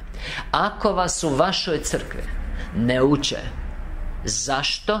znanja. Ako vas u vašoj crkvi ne uče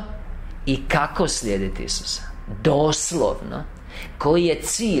zašto i kako slijediti Isusa, doslovno, koji je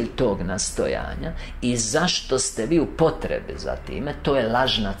cilj tog nastojanja i zašto ste vi u potrebi za time, to je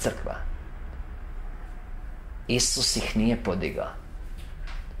lažna crkva. Isus ih nije podigao,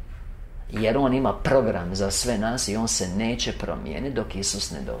 jer On ima program za sve nas i On se neće promijeniti dok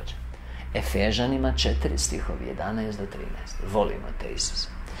Isus ne dođe. Efežanima 4 stihovi 11 do 13. Volimo te, Isus.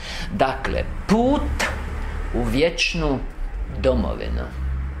 Dakle, put u vječnu domovinu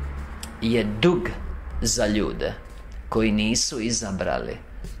je dug za ljude koji nisu izabrali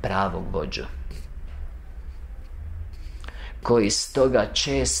pravog vođu, koji stoga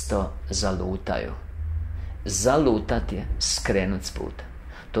često zalutaju. Zalutat je skrenut s puta.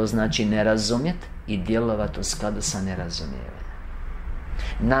 To znači ne razumjeti i djelovati u skladu sa nerazumijevanjem.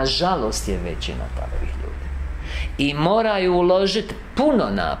 Nažalost je većina takvih ljudi i moraju uložiti puno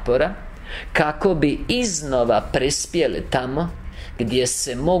napora kako bi iznova prispjeli tamo gdje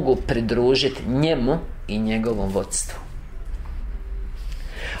se mogu pridružiti njemu i njegovom vodstvu.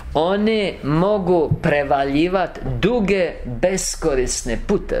 Oni mogu prevaljivati duge beskorisne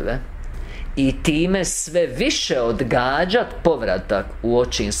puteve i time sve više odgađati povratak u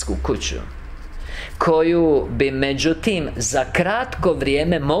očinsku kuću, koju bi međutim za kratko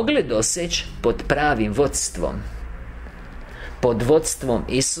vrijeme mogli doseći pod pravim vodstvom, pod vodstvom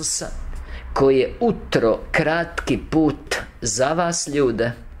Isusa, koji je utro kratki put za vas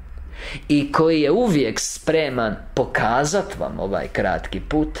ljude i koji je uvijek spreman pokazati vam ovaj kratki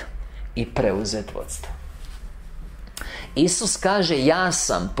put i preuzeti vodstvo. Isus kaže: ja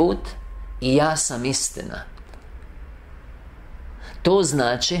sam put i ja sam istina. To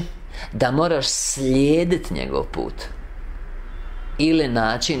znači da moraš slijediti njegov put ili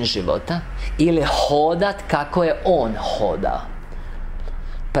način života, ili hodat kako je on hodao.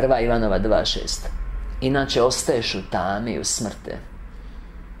 1. Ivanova 2:6. Inače ostaješ u tami i u smrti.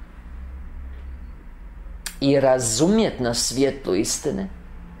 I razumjet na svjetlu istine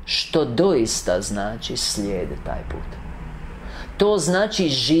što doista znači slijedi taj put. To znači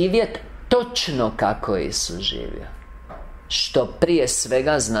živjet točno kako je Isus živio, što prije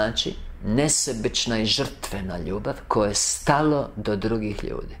svega znači nesebična i žrtvena ljubav koja je stalo do drugih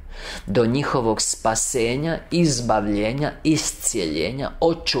ljudi, do njihovog spasenja, izbavljenja, iscijeljenja,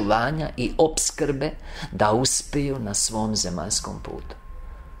 očuvanja i opskrbe, da uspiju na svom zemaljskom putu.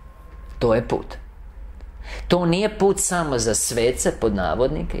 To je put. To nije put samo za svece, pod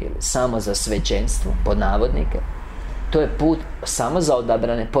navodnike, ili samo za svećenstvo, pod navodnike. To je put samo za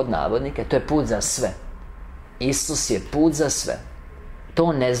odabrane, pod navodnike. To je put za sve. Isus je put za sve.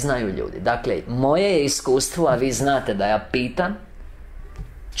 To ne znaju ljudi. Dakle, moje je iskustvo, a vi znate da ja pitam,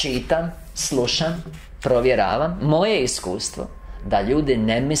 čitam, slušam, provjeravam. Moje je iskustvo da ljudi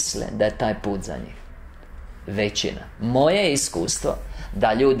ne misle da je taj put za njih. Većina. Moje je iskustvo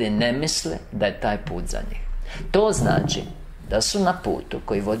da ljudi ne misle da je taj put za njih. To znači da su na putu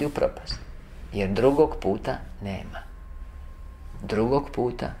koji vodi u propast. Jer drugog puta nema. Drugog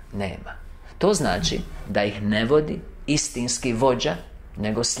puta nema. To znači da ih ne vodi istinski vođa,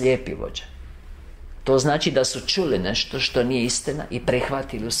 nego slijepi vođa. To znači da su čuli nešto što nije istina i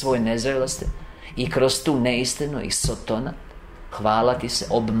prihvatili u svojoj nezrelosti i kroz tu neistinu ih sotona, hvala ti se,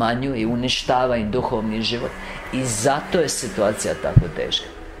 obmanjuje i uništava im duhovni život. I zato je situacija tako teška.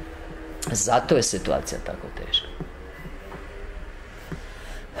 Zato je situacija tako teška.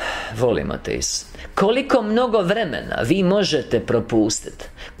 Volimo te, Isus. Koliko mnogo vremena vi možete propustiti,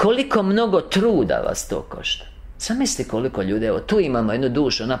 koliko mnogo truda vas to košta. Zamisli koliko ljudi, evo tu imamo jednu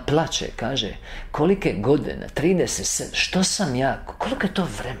dušu, ona plače, kaže, kolike godine, 37, što sam ja, koliko je to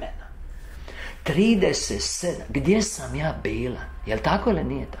vremena? 37, gdje sam ja bila? Jel tako ili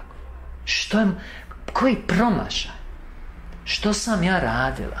nije tako? Koji promašaj? Što sam ja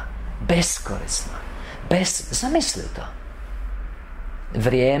radila? Beskorisno. Zamisli to.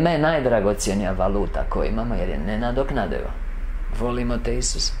 Vrijeme je najdragocjenija valuta koju imamo, jer je nenadoknadivo. Volimo te,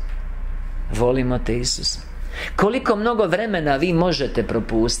 Isus. Volimo te, Isus. Koliko mnogo vremena vi možete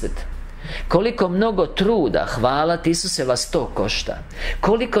propustiti, koliko mnogo truda, hvala ti, Isuse, vas to košta.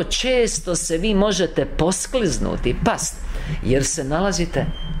 Koliko često se vi možete poskliznuti i past, jer se nalazite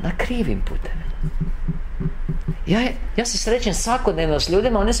na krivim putevima. Ja se srećem svakodnevno s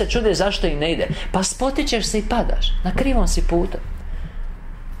ljudima, oni se čude zašto im ne ide. Pa spotičeš se i padaš, na krivom si putu.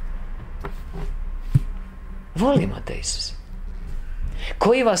 Volimo te, Isuse,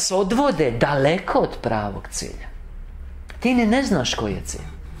 koji vas odvode daleko od pravog cilja. Ti ne znaš koji je cilj.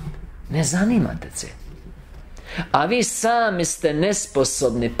 Ne zanima te cilj. A vi sami ste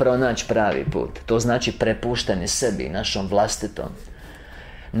nesposobni pronaći pravi put. To znači prepušteni sebi i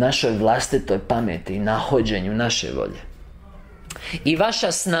našoj vlastitoj pameti i nahođenju naše volje. I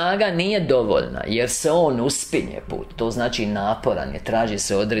vaša snaga nije dovoljna, jer se on uspinje put. To znači naporan je, traži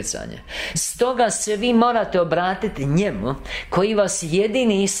se odricanje. Stoga se vi morate obratiti njemu, koji vas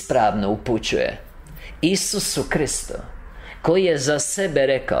jedini ispravno upućuje, Isusu Kristu, koji je za sebe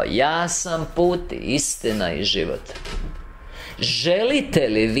rekao, ja sam put, istina i život. Želite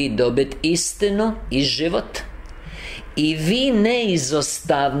li vi dobiti istinu i život? I vi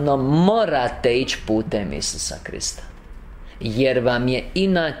neizostavno morate ići putem Isusa Krista, jer vam je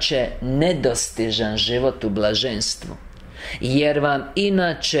inače nedostižan život u blaženstvu, jer vam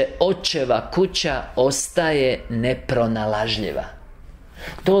inače očeva kuća ostaje nepronalažljiva.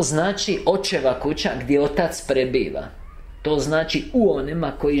 To znači očeva kuća gdje otac prebiva. To znači u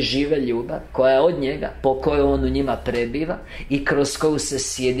onima koji žive ljubav, koja je od njega, po kojoj on u njima prebiva i kroz koju se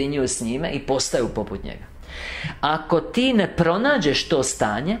sjedinjuju s njime i postaju poput njega. Ako ti ne pronađeš to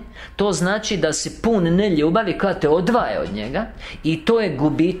stanje, to znači da si pun neljubavi koja te odvaja od njega, i to je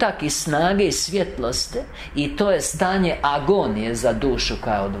gubitak i snage i svjetlosti, i to je stanje agonije za dušu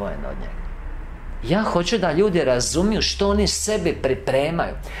koja je odvojena od njega. Ja hoću da ljudi razumiju što oni sebi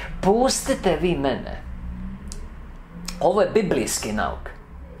pripremaju. Pustite vi mene. Ovo je biblijski nauk.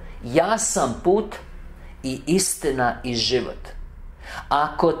 Ja sam put i istina i život.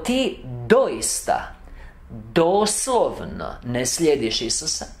 Ako ti doista doslovno ne slijediš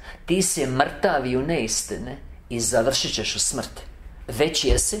Isusa, ti si mrtav i u neistine i završit ćeš u smrti. Već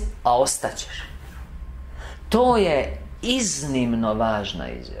jesi, a ostaćeš. To je iznimno važna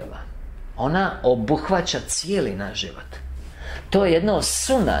izjava. Ona obuhvaća cijeli naš život. To je jedno od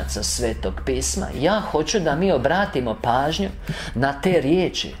sunaca Svetog pisma. Ja hoću da mi obratimo pažnju na te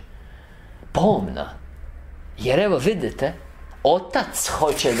riječi pomno. Jer evo vidite, Otac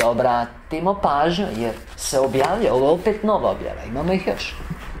hoće da obratimo pažnju, jer se objavlja, ovo je opet nova objava, imamo ih još.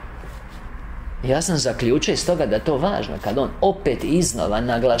 Ja sam zaključio iz toga da je to važno, kad on opet iznova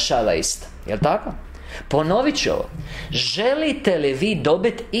naglašava isto. Jel' tako? Ponovit ću ovo. Želite li vi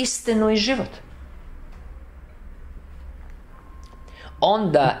dobiti istinu i život?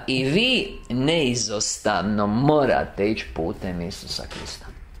 Onda i vi neizostavno morate ići putem Isusa Krista.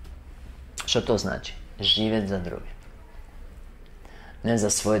 Što to znači? Živjeti za druge. Ne za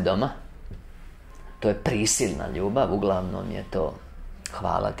svoje doma. To je prisilna ljubav, uglavnom je to,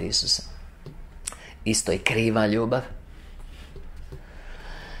 hvala ti Isuse, isto i kriva ljubav.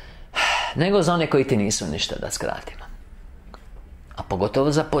 Nego za one koji ti nisu ništa, da skratimo. A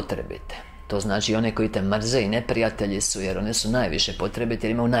pogotovo za potrebite. To znači one koji te mrze i neprijatelji su, jer one su najviše potrebite,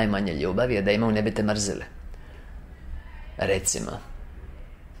 jer imaju najmanje ljubavi, jer da imaju ne bi te mrzile. Recimo,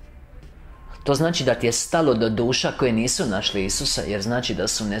 To znači da ti je stalo do duša koje nisu našli Isusa, jer znači da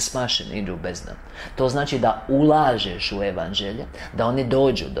su nespašeni, idu bez nam. To znači da ulažeš u evanđelje, da oni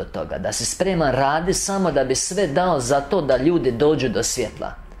dođu do toga, da si spreman radi samo da bi sve dao za to da ljudi dođu do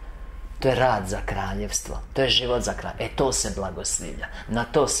svjetla. To je rad za kraljevstvo, to je život za kraljevstvo. To se blagoslivlja, na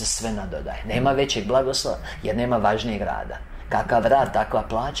to se sve nadodaje. Nema većeg blagoslova jer nema važnijeg rada. Kakav rad, takva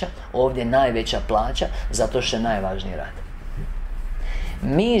plaća. Ovdje najveća plaća, zato što je najvažniji rad.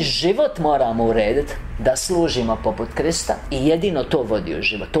 Mi život moramo urediti da služimo poput Krista i jedino to vodi u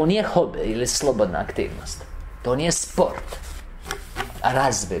život. To nije hobi ili slobodna aktivnost. To nije sport.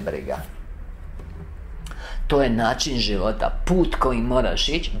 Razbi briga. To je način života, put kojim moraš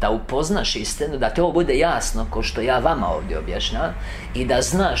ići, da upoznaš istinu, da te ovo bude jasno, kao što ja vama ovdje objašnjavam, i da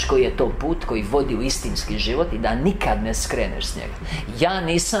znaš koji je to put koji vodi u istinski život i da nikad ne skreneš s njega. Ja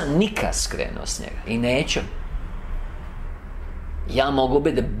nisam nikad skrenuo s njega i neću. Ja mogu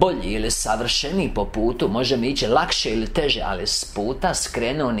biti bolji ili savršeniji po putu, može mi ići lakše ili teže, ali s puta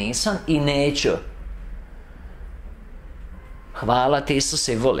skrenuo nisam i neću. Hvala ti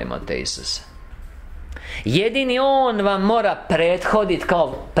Isuse i volimo te Isuse. Jedini On vam mora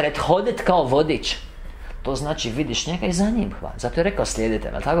prethoditi kao vodič. To znači vidiš njega i za njim hvala. Zato je rekao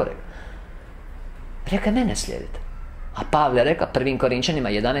slijedite me, tako rekao. Rekao mene slijedite. A Pavle je rekao 1. Korinčanima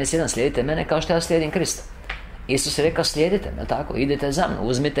 11.1 slijedite mene kao što ja slijedim Krista. Isus je rekao slijedite me, tako, idite za mnom,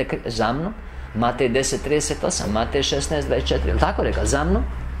 uzmite za mnom. Matej 10.38, Matej 16.24, je li tako rekao, za mnom?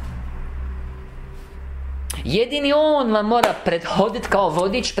 Jedini On vam mora prethoditi kao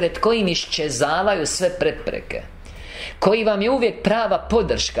vodič pred kojim iščezavaju sve prepreke, koji vam je uvijek prava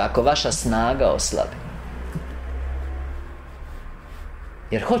podrška ako vaša snaga oslabi.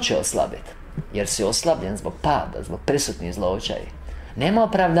 Jer hoće oslabiti, jer si oslabljen zbog pada, zbog prisutnih zločaja. Nema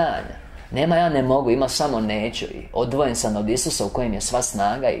opravdanja, nema ja ne mogu, ima samo neću. I odvojen sam od Isusa u kojem je sva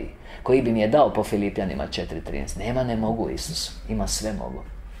snaga i koji bi mi je dao po Filipljanima 4.13. Nema ne mogu Isusu, ima sve mogu.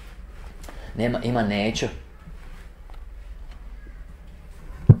 Ima neću.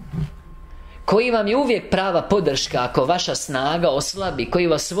 Koji vam je uvijek prava podrška ako vaša snaga oslabi, koji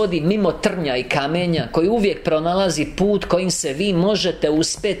vas vodi mimo trnja i kamenja, koji uvijek pronalazi put kojim se vi možete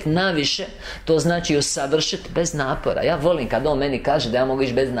uspjeti naviše, to znači usavršiti bez napora. Ja volim kad On meni kaže da ja mogu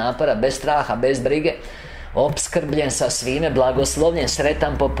ići bez napora, bez straha, bez brige, opskrbljen sa svime, blagoslovljen,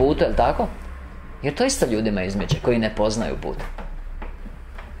 sretan po putu, jel' tako? Jer to isto ljudima izmeđe koji ne poznaju put.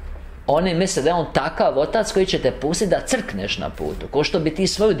 Oni misle da je On takav otac koji će te pustiti da crkneš na putu. Ko što bi ti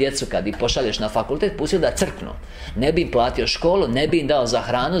svoju djecu kad ih pošalješ na fakultet pustio da crknu. Ne bi im platio školu, ne bi im dao za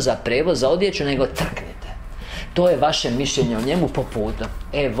hranu, za prevoz, za odjeću, nego crknite. To je vaše mišljenje o njemu po putu.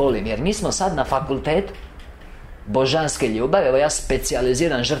 Volim, jer mi smo sad na fakultetu božanske ljubavi. Evo ja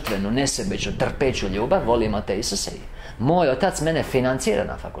specijaliziram žrtvenu, nesebičnu, trpeću ljubav. Volimo te Isuse. Moj otac mene financira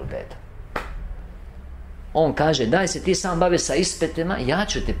na fakultetu. On kaže, daj se ti sam bavi sa ispitima, ja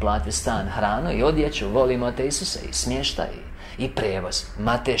ću ti platiti stan, hranu i odjeću, volimo te Isuse, i smještaj i prijevoz.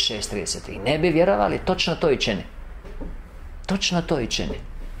 Matej 6.30. I ne bi vjerovali, točno to i čini. Točno to i čini.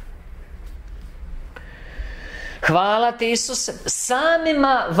 Hvala ti Isuse.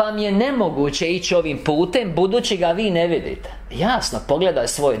 Samima vam je nemoguće ići ovim putem, budući ga vi ne vidite. Jasno, pogledaj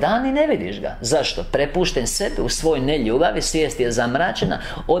svoj dan i ne vidiš ga. Zašto? Prepušten sebi u svoj neljubavi, svijest je zamračena,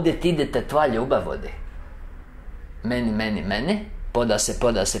 idete, tva ljubav vodi. Meni, poda se,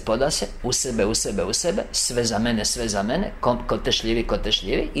 u sebe, sve za mene, ko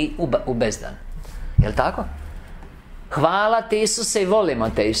tešljivi i u bezdan. Jel' tako? Hvala ti Isuse i volimo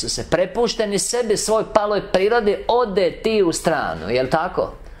te Isuse. Prepušteni sebi svoj paloj prirodi, ode ti u stranu, jel'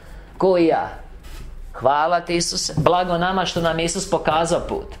 tako? Ko i ja. Hvala ti Isuse, blago nama što nam Isus pokazao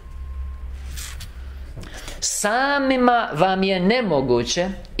put. Samima vam je nemoguće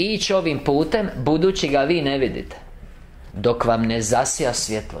ići ovim putem, budući ga vi ne vidite, dok vam ne zasija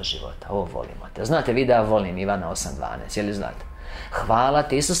svjetlo života. Ovo volimo te. Znate vi da ja volim Ivana 8.12, je li znate? Hvala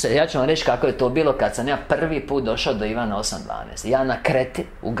ti Isuse. Ja ću vam reći kako je to bilo kad sam ja prvi put došao do Ivana 8.12. Ja na Kreti,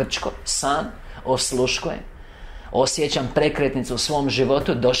 u Grčkoj, sam osluškujem, osjećam prekretnicu u svom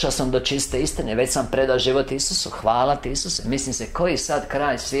životu, došao sam do čiste istine, već sam predao život Isusu. Hvala ti Isuse. Mislim se, koji sad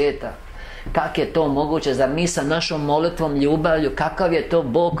kraj svijeta? Kak je to moguće? Zar mi sa našom molitvom, ljubavlju, kakav je to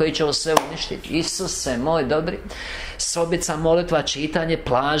Bog koji će ovo sve uništiti? Isuse moj dobri, sobica, molitva, čitanje,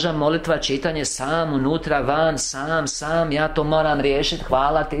 plaža, molitva, čitanje, sam, unutra, van, sam, ja to moram riješiti.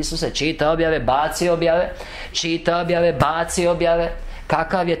 Hvala ti Isuse. Čita objave, baci objave, čita objave, baci objave.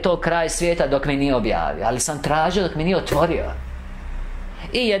 Kakav je to kraj svijeta dok mi nije objavio? Ali sam tražio dok mi nije otvorio.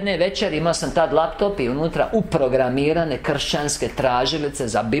 I jedne večeri imao sam tad laptop i unutra uprogramirane kršćanske tražilice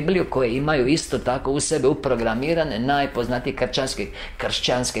za Bibliju, koje imaju isto tako u sebe uprogramirane najpoznatije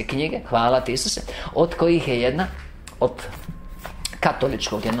kršćanske knjige, hvala ti Isuse, od kojih je jedna od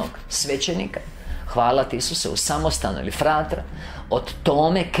katoličkog jednog svećenika, hvala ti Isuse, u samostanu ili fratra, od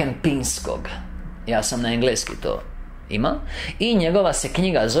Tome Kempinskog. Ja sam na engleski to ima. I njegova se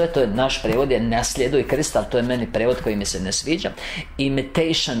knjiga zove, to je naš prevod, je Nasljeduj Krista, ali to je meni prevod koji mi se ne sviđa,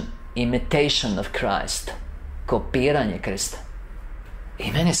 Imitation of Christ, kopiranje Krista.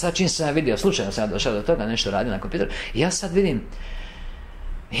 I meni sad, čim sam ja vidio, slučajno sam ja došao do toga, nešto radio na kompjuteru, i ja sad vidim,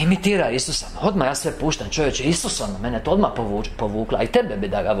 imitira Isusa. Odmah ja sve puštam, čovječe, Isusa, mene to odmah povukla, a i tebe bi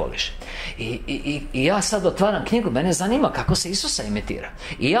da ga voliš. I ja sad otvaram knjigu, mene zanima kako se Isusa imitira.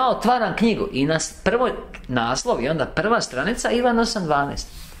 I ja otvaram knjigu i na prvoj naslov i onda prva stranica, Ivan 8:12.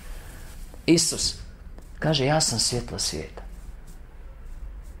 Isus kaže, ja sam svjetlo svijeta.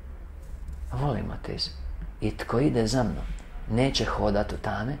 Volimo te. I tko ide za mnom neće hodati u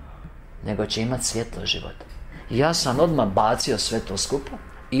tame, nego će imati svjetlo života. Ja sam odmah bacio sve to skupa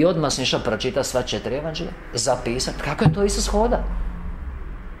i odmah sam išao pročitati sva 4 evanđelja, zapisati kako je to Isus hoda.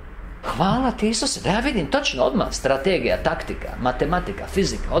 Hvala ti Isuse, da ja vidim točno odmah strategija, taktika, matematika,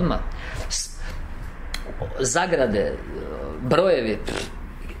 fizika, odmah zagrade, brojevi.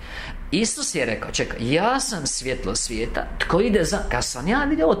 Isus je rekao, čekaj, ja sam svjetlo svijeta, tko ide za... Kad sam ja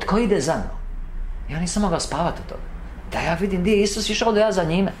vidio tko ide za mnom, ja nisam mogao spavati od toga, da ja vidim gdje je Isus išao, da ja za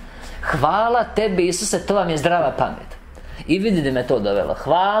njime. Hvala tebi Isuse, to vam je zdrava pamet. I vidi da me to dovelo.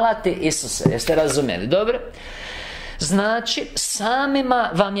 Hvala ti Isuse, jeste razumjeli? Dobro? Znači, samima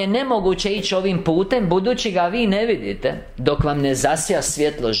vam je nemoguće ići ovim putem, budući ga vi ne vidite, dok vam ne zasja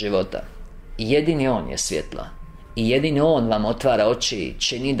svjetlo života. Jedini On je svjetlo. I jedini On vam otvara oči i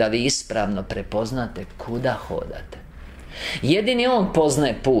čini da vi ispravno prepoznate kuda hodate. Jedini On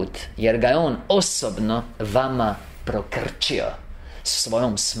poznaje put, jer ga je On osobno vama prokrčio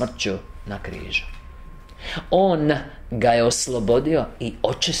svojom smrću na križu. On ga je oslobodio i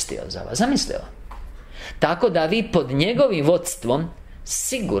očistio za vas. Zamislio. Tako da vi pod njegovim vodstvom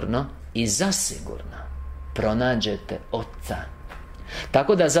sigurno i zasigurno pronađete Oca.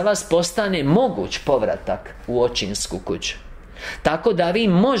 Tako da za vas postane moguć povratak u očinsku kuću. Tako da vi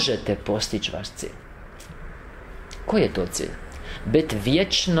možete postići vaš cilj. Koji je to cilj? Biti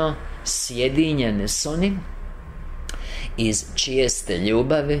vječno sjedinjeni s onim iz čije ste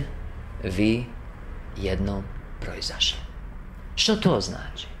ljubavi vi jednom proizašli. Što to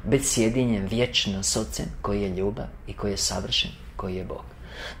znači? Biti sjedinjen vječno s Ocem koji je ljubav i koji je savršen, koji je Bog.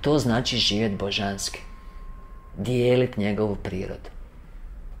 To znači živjeti božanski, dijeliti njegovu prirodu.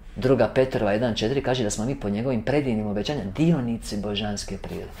 2. Petrova 1:4 kaže da smo mi po njegovim predivnim obećanjima dionici božanske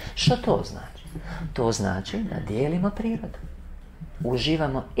prirode. Što to znači? To znači da dijelimo prirodu,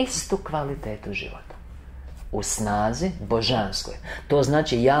 uživamo istu kvalitetu života u snazi božanskoj. To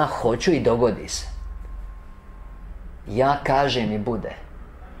znači ja hoću i dogodi se. Ja kažem i bude.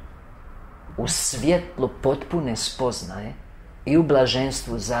 U svjetlu potpune spoznaje i u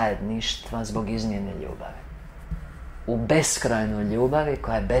blaženstvu zajedništva zbog izmjene ljubavi. U beskrajnoj ljubavi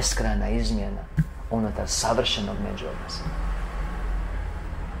koja je beskrajna izmjena unutar savršenog međuodnosa.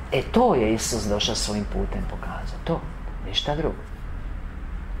 To je Isus došao svojim putem pokazao. To, ništa drugo.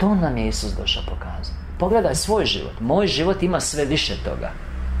 To nam je Isus došao pokazao. Pogledaj svoj život. Moj život ima sve više toga.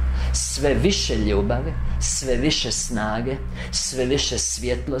 Sve više ljubavi, sve više snage, sve više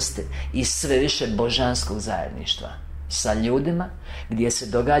svjetlosti i sve više božanskog zajedništva sa ljudima, gdje se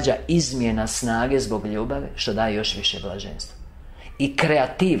događa izmjena snage zbog ljubavi, što daje još više blaženstva. I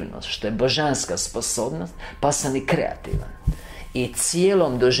kreativnost, što je božanska sposobnost, pa sam i kreativan. I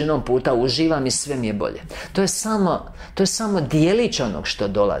cijelom dužinom puta uživam i sve mi je bolje. To je samo dijelić onog što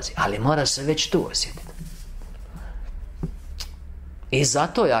dolazi, ali mora se već tu osjetiti. I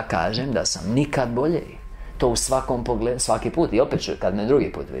zato ja kažem da sam nikad bolji. To u svakom pogledu, svaki put, i opet ću kad me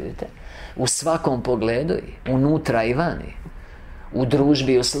drugi put vidite, u svakom pogledu, i unutra i vani, u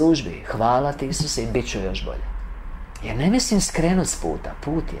družbi i u službi. Hvala ti Isuse i bit ću još bolje. Jer ne mislim skrenut s puta.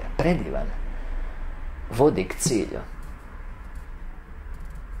 Put je predivan, vodi k cilju,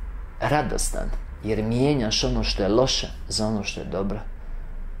 radostan, jer mijenjaš ono što je loše za ono što je dobro,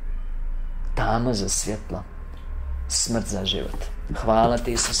 tamo za svjetlo, smrt za život. Hvala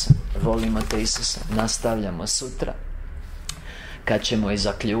ti Isuse, volimo te Isuse. Nastavljamo sutra kad ćemo i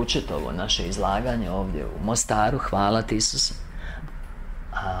zaključiti ovo naše izlaganje ovdje u Mostaru. Hvala ti Isuse.